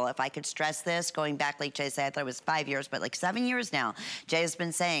deal. If I could stress this, going back, like Jay said, I thought it was 5 years, but like 7 years now, Jay has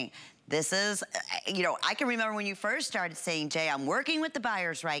been saying, this is, you know, I can remember when you first started saying, Jay, I'm working with the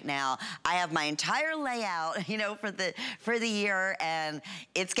buyers right now. I have my entire layout, you know, for the year, and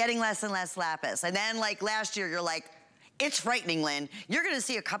it's getting less and less lapis. And then like last year, you're like, it's frightening, Lynn. You're gonna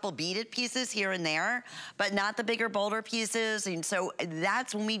see a couple beaded pieces here and there, but not the bigger, bolder pieces. And so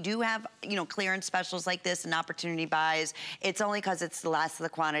that's when we do have, you know, clearance specials like this and opportunity buys. It's only because it's the last of the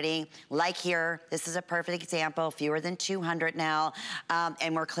quantity. Like here, this is a perfect example, fewer than 200 now,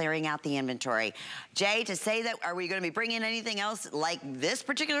 and we're clearing out the inventory. Jay, to say that, are we gonna be bringing anything else like this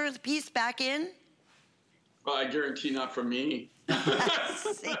particular piece back in? Well, I guarantee not from me. And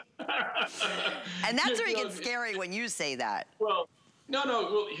that's where it gets scary when you say that. Well, no,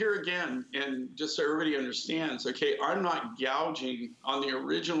 well, here again, and just so everybody understands, okay, I'm not gouging on the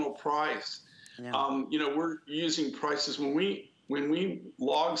original price. No. You know, we're using prices when we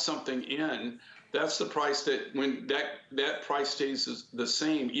log something in. That's the price that when that price stays the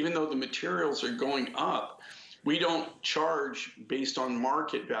same, even though the materials are going up. We don't charge based on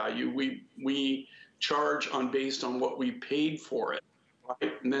market value. We charge based on what we paid for it,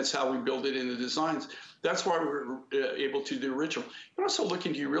 right? And that's how we build it in the designs. That's why we're able to do the original. But also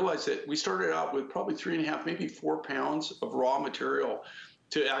looking, do you realize that we started out with probably 3.5, maybe 4 pounds of raw material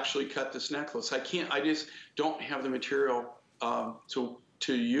to actually cut this necklace. I just don't have the material to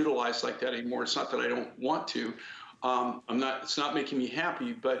utilize like that anymore. It's not that I don't want to. It's not making me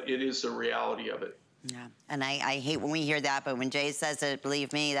happy, but it is the reality of it. Yeah, and I hate when we hear that, but when Jay says it,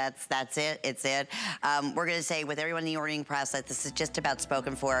 believe me, that's it, it's it. We're gonna say with everyone in the ordering process, this is just about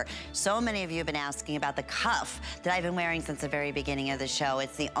spoken for. So many of you have been asking about the cuff that I've been wearing since the very beginning of the show.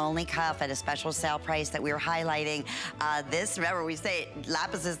 It's the only cuff at a special sale price that we were highlighting. Remember we say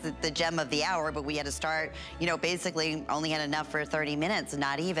lapis is the gem of the hour, but we had to start, you know, basically only had enough for 30 minutes,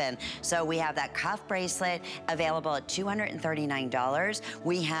 not even. So we have that cuff bracelet available at $239.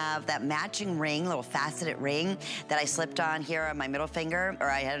 We have that matching ring, little faceted ring that I slipped on here on my middle finger, or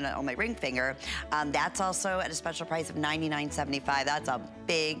I had it on my ring finger. That's also at a special price of $99.75. That's a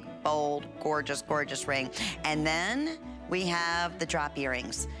big, bold, gorgeous, gorgeous ring. And then we have the drop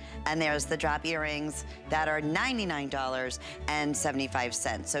earrings. And there's the drop earrings that are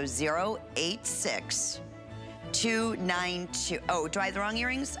 $99.75. So 086-292. Oh, do I have the wrong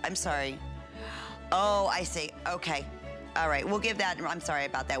earrings? I'm sorry. Oh, I see. Okay. All right, we'll give that, I'm sorry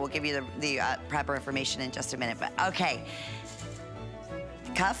about that. We'll give you the proper information in just a minute, but okay.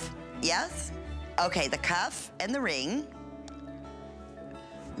 Cuff, yes? Okay, the cuff and the ring.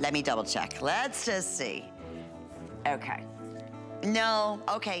 Let me double check. Let's just see. Okay. No,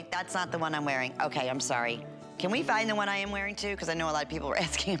 okay, that's not the one I'm wearing. Okay, I'm sorry. Can we find the one I am wearing too? Because I know a lot of people were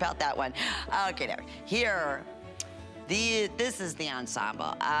asking about that one. Okay, there. Here. This is the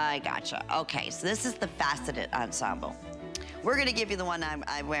ensemble. I gotcha. Okay, so this is the faceted ensemble. We're gonna give you the one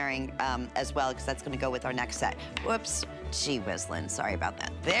I'm wearing as well, because that's gonna go with our next set. Whoops, gee whiz, Lynn, sorry about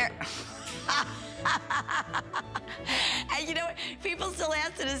that. There. And you know what? People still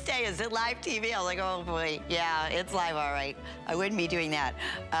ask to this day, is it live TV? I was like, oh boy, yeah, it's live, all right. I wouldn't be doing that.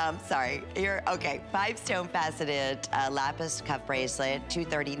 Sorry, here, okay. 5-stone faceted lapis cuff bracelet,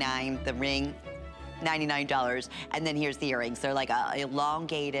 $239, the ring, $99, and then here's the earrings. They're like a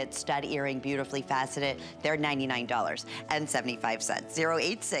elongated stud earring, beautifully faceted. They're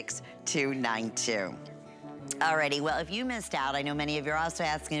 $99.75. 086-292. Alrighty, well, if you missed out, I know many of you are also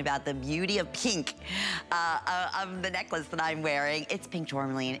asking about the beauty of pink of the necklace that I'm wearing. It's pink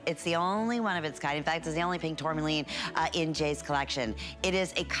tourmaline. It's the only one of its kind. In fact, it's the only pink tourmaline in Jay's collection. It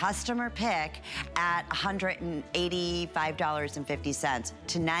is a customer pick at $185.50.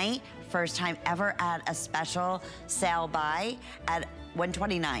 Tonight, first time ever at a special sale buy at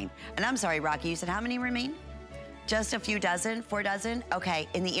 $129. And I'm sorry, Rocky, you said how many remain? Just a few dozen, 4 dozen? Okay,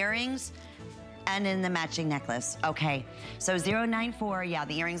 in the earrings, and in the matching necklace. Okay, so 094, yeah,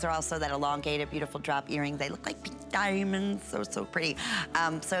 the earrings are also that elongated, beautiful drop earrings. They look like pink diamonds, so pretty.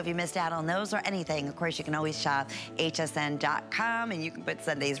 So if you missed out on those or anything, of course, you can always shop hsn.com, and you can put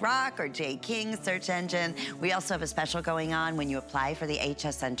Sunday's Rock or J. King search engine. We also have a special going on when you apply for the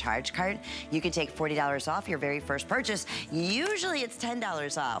HSN charge card. You can take $40 off your very first purchase. Usually it's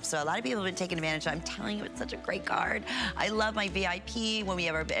 $10 off, so a lot of people have been taking advantage of it. I'm telling you, it's such a great card. I love my VIP when we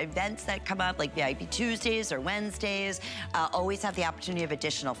have our events that come up, like like maybe Tuesdays or Wednesdays. Always have the opportunity of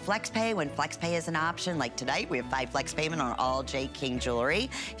additional flex pay when flex pay is an option. Like tonight, we have 5 flex payment on all J. King jewelry.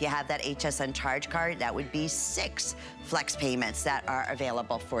 If you have that HSN charge card, that would be 6 flex payments that are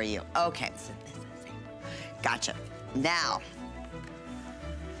available for you. Okay, so gotcha. Now,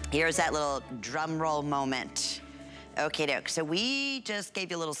 here's that little drum roll moment. Okay, Doc, so we just gave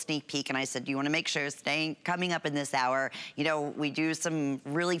you a little sneak peek and I said, you wanna make sure coming up in this hour, you know, we do some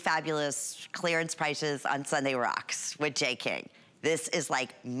really fabulous clearance prices on Sunday Rocks with J. King. This is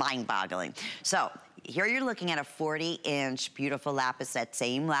like mind-boggling. So, here you're looking at a 40-inch beautiful lapis, that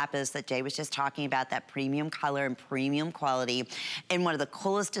same lapis that Jay was just talking about, that premium color and premium quality, and one of the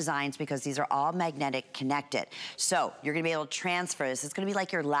coolest designs because these are all magnetic connected. So you're gonna be able to transfer this. It's gonna be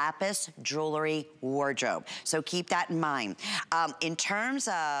like your lapis jewelry wardrobe. So keep that in mind. In terms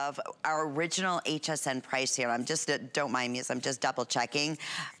of our original HSN price here, I'm just, don't mind me as I'm just double checking.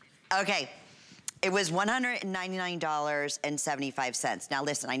 Okay. It was $199.75. Now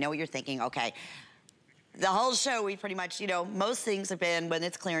listen, I know what you're thinking, okay. The whole show, we pretty much, you know, most things have been, when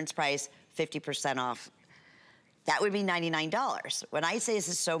it's clearance price, 50% off. That would be $99. When I say this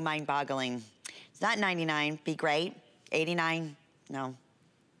is so mind-boggling, it's not $99, be great. $89, no.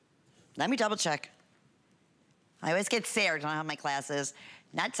 Let me double check. I always get scared when I have my classes.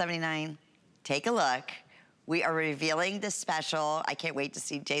 Not $79, take a look. We are revealing the special. I can't wait to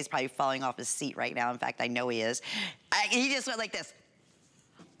see, Jay's probably falling off his seat right now. In fact, I know he is. He just went like this.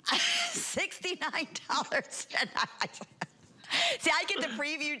 $69. See, I get to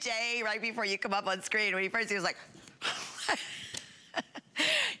preview Jay right before you come up on screen. When he was like,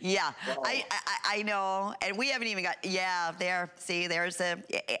 yeah, wow. I know. And we haven't even got, yeah, there, see, there's a,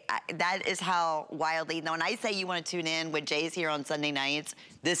 that is how wildly, when I say you want to tune in when Jay's here on Sunday nights,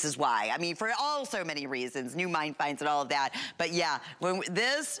 this is why. I mean, for all so many reasons, new mind finds and all of that. But yeah, when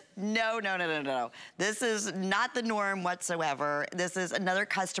this, no. This is not the norm whatsoever. This is another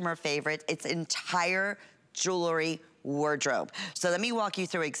customer favorite. It's entire jewelry wardrobe. So let me walk you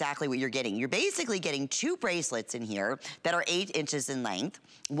through exactly what you're getting. You're basically getting 2 bracelets in here that are 8 inches in length,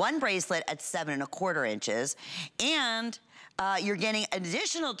 1 bracelet at 7¼ inches, and you're getting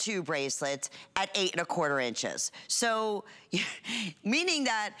additional 2 bracelets at 8¼ inches. So, meaning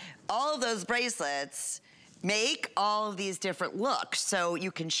that all of those bracelets make all of these different looks. So you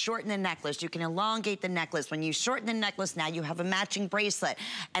can shorten the necklace, you can elongate the necklace. When you shorten the necklace, now you have a matching bracelet.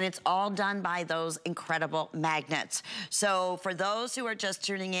 And it's all done by those incredible magnets. So for those who are just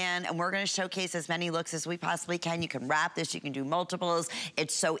tuning in, and we're gonna showcase as many looks as we possibly can, you can wrap this, you can do multiples.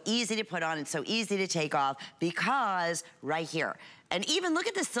 It's so easy to put on, it's so easy to take off because right here, and even look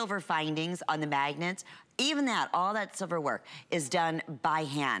at the silver findings on the magnets. Even that, all that silver work is done by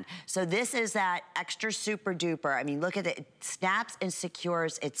hand. So this is that extra super duper. I mean, look at it, it snaps and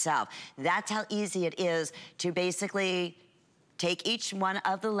secures itself. That's how easy it is to basically take each one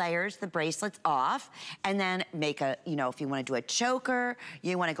of the layers, the bracelets off, and then make a, you know, if you wanna do a choker,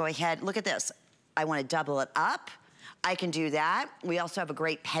 you wanna go ahead, look at this. I wanna double it up. I can do that. We also have a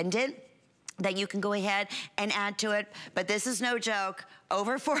great pendant that you can go ahead and add to it. But this is no joke.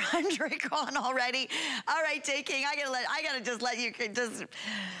 Over 400 gone already. All right, J. King, I gotta just let you just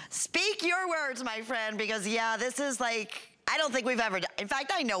speak your words, my friend, because yeah, this is like, I don't think we've ever done, in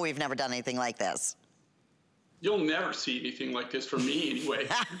fact, I know we've never done anything like this. You'll never see anything like this from me anyway.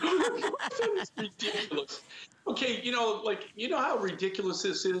 It's ridiculous. Okay, you know, like, you know how ridiculous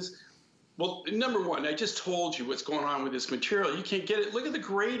this is? Well, number one, I just told you what's going on with this material. You can't get it. Look at the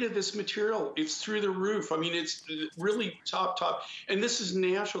grade of this material. It's through the roof. I mean, it's really top. And this is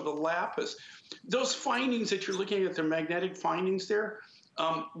natural, the lapis. Those findings that you're looking at, the magnetic findings there,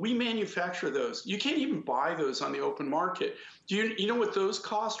 we manufacture those. You can't even buy those on the open market. Do you know what those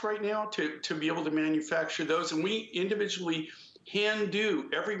cost right now to be able to manufacture those? And we individually hand do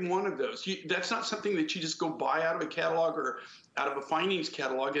every one of those. That's not something that you just go buy out of a catalog or out of a findings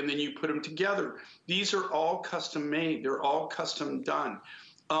catalog and then you put them together. These are all custom made. They're all custom done.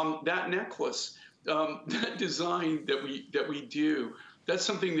 That necklace, that design that we do, that's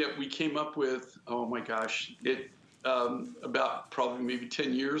something that we came up with, oh my gosh, about probably maybe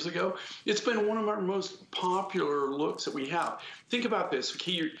 10 years ago. It's been one of our most popular looks that we have. Think about this,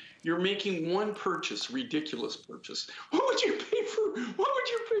 okay, you're making one purchase, ridiculous purchase. What would you pay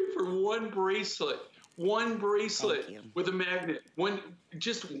for one bracelet? One bracelet with a magnet,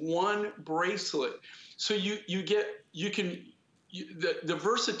 just one bracelet. So the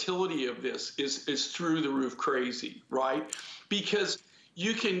versatility of this is through the roof crazy, right? Because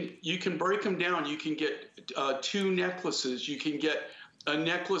you can break them down. You can get 2 necklaces. You can get a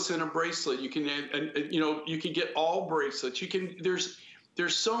necklace and a bracelet. You can you can get all bracelets.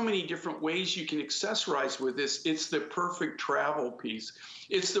 There's so many different ways you can accessorize with this. It's the perfect travel piece.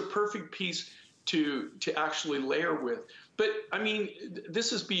 It's the perfect piece to actually layer with. But I mean,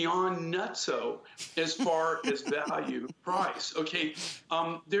 this is beyond nutso as far as value price. Okay,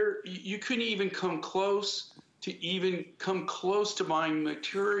 you couldn't even come close to buying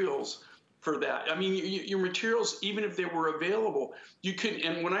materials for that. I mean, your materials, even if they were available, you could.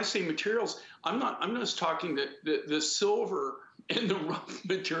 And when I say materials, I'm just talking the silver and the rough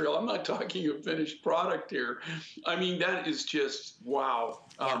material. I'm not talking a finished product here. I mean, that is just wow.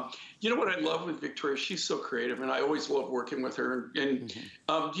 You know what I love with Victoria? She's so creative, and I always love working with her. And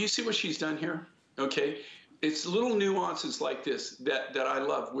do you see what she's done here? Okay, it's little nuances like this that I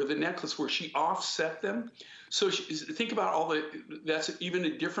love with the necklace where she offset them. So think about all that's even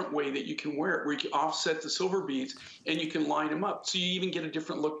a different way that you can wear it, where you can offset the silver beads and you can line them up. So you even get a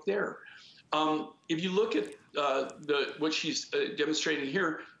different look there. If you look at what she's demonstrating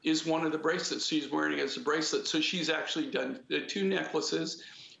here is one of the bracelets she's wearing as a bracelet. So she's actually done the 2 necklaces,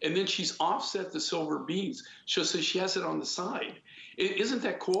 and then she's offset the silver beads. So she has it on the side. Isn't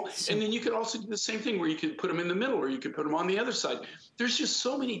that cool? And then you could also do the same thing where you could put them in the middle or you could put them on the other side. There's just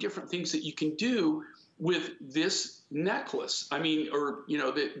so many different things that you can do with this necklace. I mean, or, you know,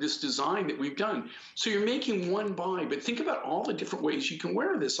 this design that we've done. So you're making one buy, but think about all the different ways you can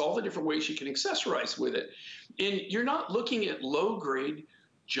wear this, all the different ways you can accessorize with it. And you're not looking at low grade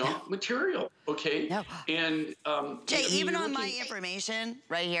junk material, okay? No. And Jay, even on my information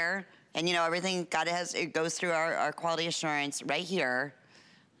right here, and you know, everything it goes through our quality assurance right here.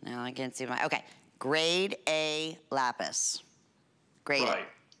 Now I can't see okay. Grade A lapis. Grade A.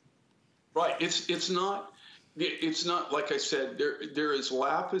 Right. It's not like I said, there is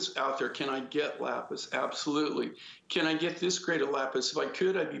lapis out there. Can I get lapis? Absolutely. Can I get this grade of lapis? If I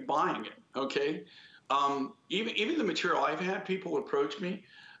could, I'd be buying it. Okay. Even the material, I've had people approach me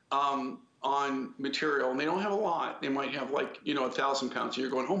on material, and they don't have a lot. They might have, like, you know, 1,000 pounds. You're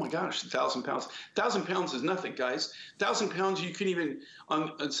going, oh my gosh, 1,000 pounds. 1,000 pounds is nothing, guys. 1,000 pounds, you can even,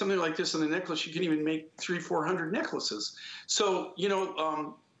 on something like this on the necklace, you can even make 300-400 necklaces. So, you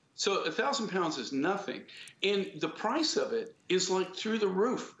know, so 1,000 pounds is nothing. And the price of it is like through the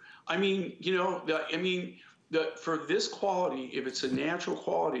roof. I mean, you know, for this quality, if it's a natural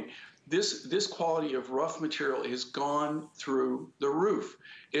quality, this quality of rough material has gone through the roof.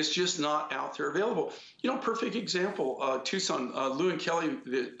 It's just not out there available. You know, perfect example, Tucson, Lou and Kelly,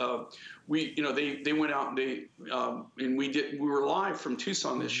 they went out and we were live from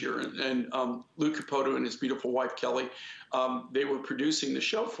Tucson this year, and Lou Capoto and his beautiful wife Kelly, they were producing the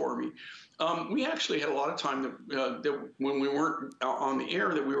show for me. We actually had a lot of time that when we weren't on the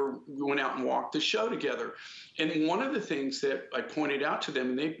air, that we went out and walked the show together. And one of the things that I pointed out to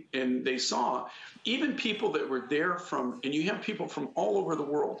them, and they saw, even people that were there and you have people from all over the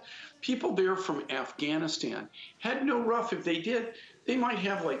world, people there from Afghanistan, had no rough. If they did, they might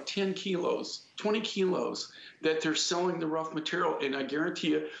have like 10 kilos, 20 kilos that they're selling the rough material. And I guarantee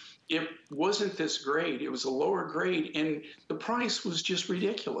you, it wasn't this grade. It was a lower grade, and the price was just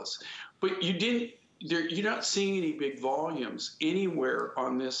ridiculous. But you're not seeing any big volumes anywhere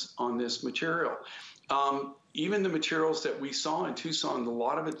on this material. Even the materials that we saw in Tucson, a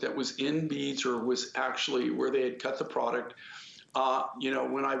lot of it that was in beads or was actually where they had cut the product, you know,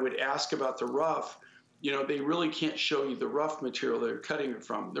 when I would ask about the rough, you know, they really can't show you the rough material they're cutting it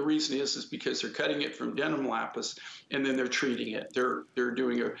from. The reason is because they're cutting it from denim lapis, and then they're treating it. They're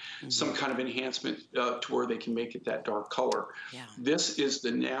doing some kind of enhancement to where they can make it that dark color. Yeah. This is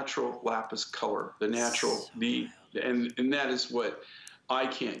the natural lapis color, the natural, and that is what I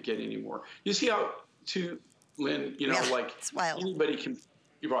can't get anymore. You see how, Lynn, you know, like anybody can.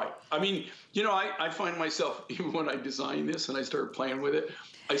 Right. I mean, you know, I find myself, even when I design this and I start playing with it,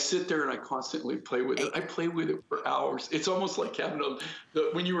 I sit there and I constantly play with it. I play with it for hours. It's almost like having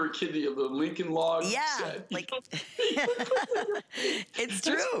when you were a kid, the Lincoln log set. Like, it's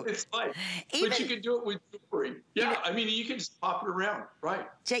true. It's like, but you can do it with jewelry. Yeah, I mean, you can just pop it around, right?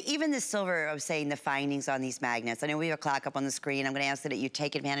 Jay, even the silver, I was saying, the findings on these magnets. I know we have a clock up on the screen. I'm going to ask that you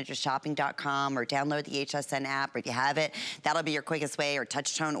take advantage of shopping.com or download the HSN app, or if you have it, that'll be your quickest way, or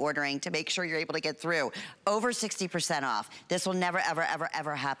touch tone ordering to make sure you're able to get through. Over 60% off. This will never, ever, ever,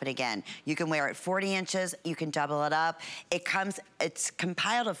 ever happen again. You can wear it 40 inches. You can double it up. It's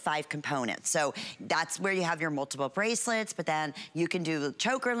compiled of 5 components. So that's where you have your multiple bracelets, but then you can do the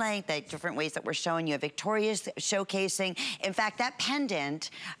choker length, the different ways that we're showing you. Victoria's showcasing. In fact, that pendant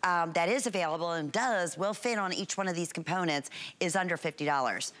that is available and will fit on each one of these components is under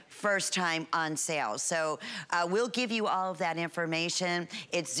 $50. First time on sale. So we'll give you all of that information.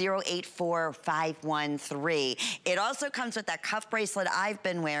 it's 084513. It also comes with that cuff bracelet I've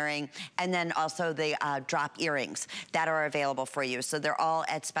been wearing, and then also the drop earrings that are available for you. So they're all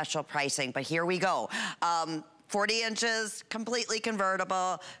at special pricing, but here we go. 40 inches, completely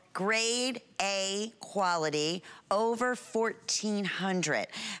convertible, grade A quality, over 1,400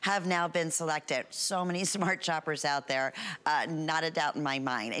 have now been selected. So many smart shoppers out there, not a doubt in my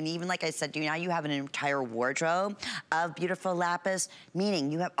mind. And even like I said, now you have an entire wardrobe of beautiful lapis,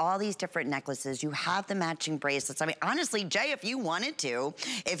 meaning you have all these different necklaces, you have the matching bracelets. I mean, honestly, Jay, if you wanted to,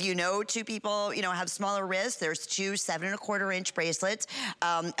 if you know two people, have smaller wrists, there's two 7¼ inch bracelets,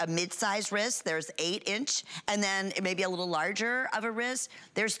 a mid-size wrist, there's 8-inch, and then maybe a little larger of a wrist,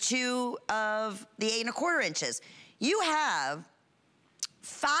 there's two of the 8¼ inches. You have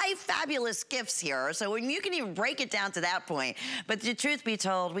 5 fabulous gifts here, so when you can even break it down to that point. But the truth be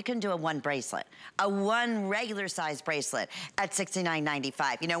told, we couldn't do a one bracelet, a one regular size bracelet at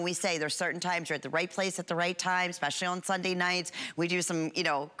 $69.95. We say there's certain times you're at the right place at the right time, especially on Sunday nights. We do some,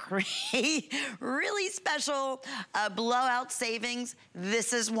 really special blowout savings.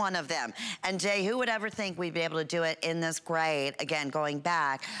 This is one of them. And Jay, who would ever think we'd be able to do it in this grade, again, going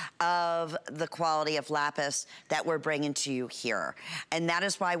back, of the quality of lapis that we're bringing to you here. And that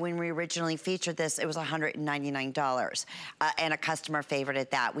is why when we originally featured this, it was $199, and a customer favorite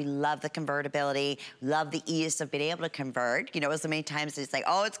at that. We love the convertibility, love the ease of being able to convert. As many times it's like,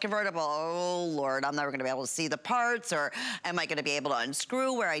 oh, it's convertible. Oh, Lord, I'm never gonna be able to see the parts, or am I gonna be able to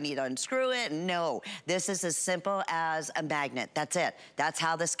unscrew where I need to unscrew it? No, this is as simple as a magnet. That's it. That's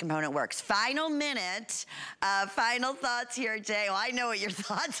how this component works. Final minute, final thoughts here, Jay. Well, I know what your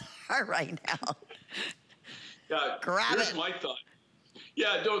thoughts are right now. Yeah, grab here's it. my thought.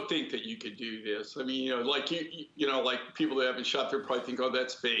 Yeah, don't think that you could do this. I mean, like like people that haven't shopped there probably think, oh,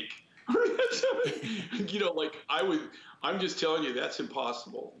 that's fake. I'm just telling you, that's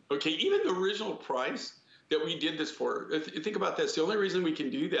impossible. Okay, even the original price that we did this for, think about this. The only reason we can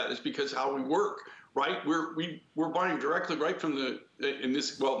do that is because how we work, right? We're buying directly right from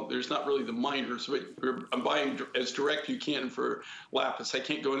well, there's not really the miners, but I'm buying as direct you can for lapis. I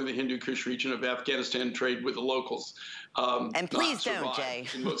can't go into the Hindu Kush region of Afghanistan and trade with the locals. And please don't, Jay.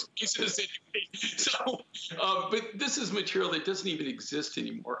 In most cases, anyway. So, but this is material that doesn't even exist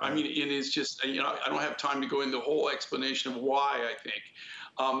anymore. I mean, it is just, I don't have time to go into the whole explanation of why, I think.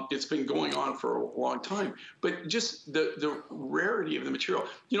 It's been going on for a long time, but just the rarity of the material.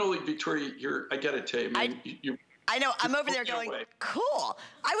 Like Victoria, I got to tell you, man, I know, I'm over there going, cool.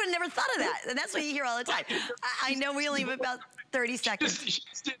 I would have never thought of that. And that's what you hear all the time. I know we only have about 30 seconds. She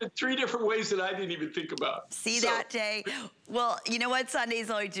did it 3 different ways that I didn't even think about. See that, Jay? Well, you know what? Sundays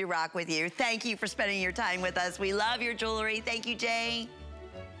always do rock with you. Thank you for spending your time with us. We love your jewelry. Thank you, Jay.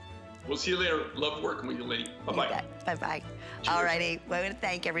 We'll see you later. Love working with you, lady. Bye-bye. Bye-bye. All righty. Well, I want to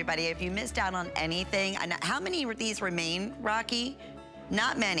thank everybody. If you missed out on anything, how many of these remain, Rocky?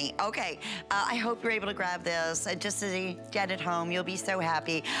 Not many. Okay. I hope you're able to grab this just to get it home. You'll be so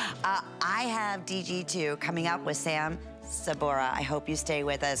happy. I have DG2 coming up with Sam Sabora. I hope you stay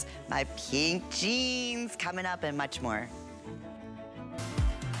with us. My pink jeans coming up and much more.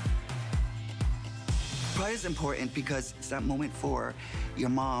 Pride is important because it's that moment for your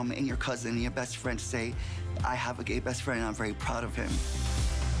mom and your cousin and your best friend to say, I have a gay best friend and I'm very proud of him.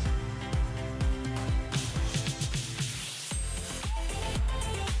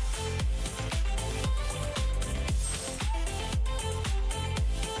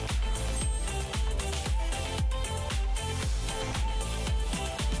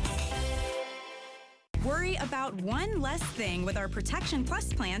 Worry about one less thing with our Protection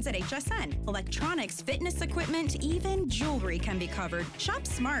Plus plans at HSN. Electronics, fitness equipment, even jewelry can be covered. Shop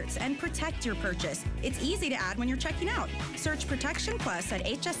smart and protect your purchase. It's easy to add when you're checking out. Search Protection Plus at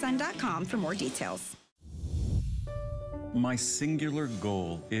hsn.com for more details. My singular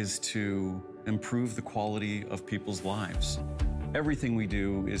goal is to improve the quality of people's lives. Everything we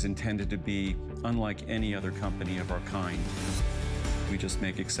do is intended to be unlike any other company of our kind. We just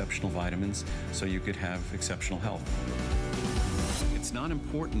make exceptional vitamins so you could have exceptional health. It's not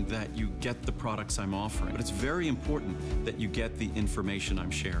important that you get the products I'm offering, but it's very important that you get the information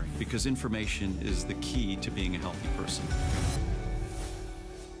I'm sharing, because information is the key to being a healthy person.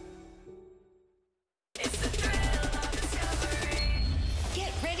 It's the thrill of discovery.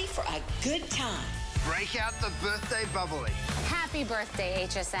 Get ready for a good time. Break out the birthday bubbly. Happy birthday,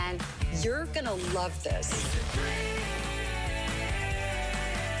 HSN. You're gonna love this.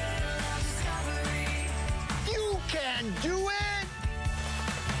 You can do it!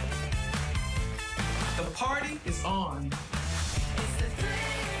 The party is on.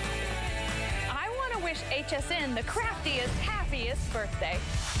 I want to wear wish HSN the craftiest, happiest birthday.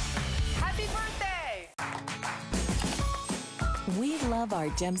 Happy birthday! We love our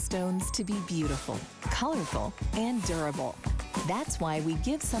gemstones to be beautiful, colorful, and durable. That's why we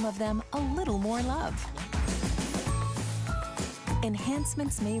give some of them a little more love.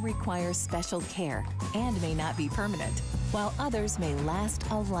 Enhancements may require special care and may not be permanent, while others may last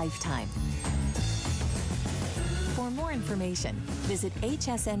a lifetime. For more information, visit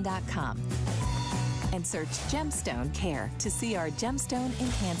hsn.com and search Gemstone Care to see our gemstone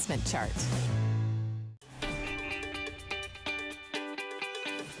enhancement chart.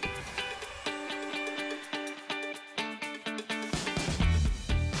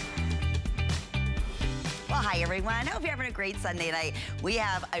 Hi, everyone. Hope you're having a great Sunday night. We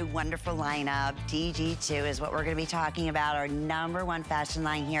have a wonderful lineup. DG2 is what we're going to be talking about, our #1 fashion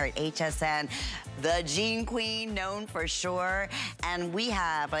line here at HSN. The Jean Queen, known for sure. And we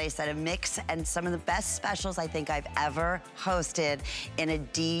have, like I said, a mix and some of the best specials I think I've ever hosted in a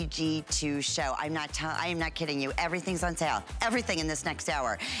DG2 show. I am not kidding you. Everything's on sale. Everything in this next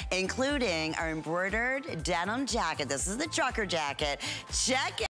hour, including our embroidered denim jacket. This is the trucker jacket. Check it.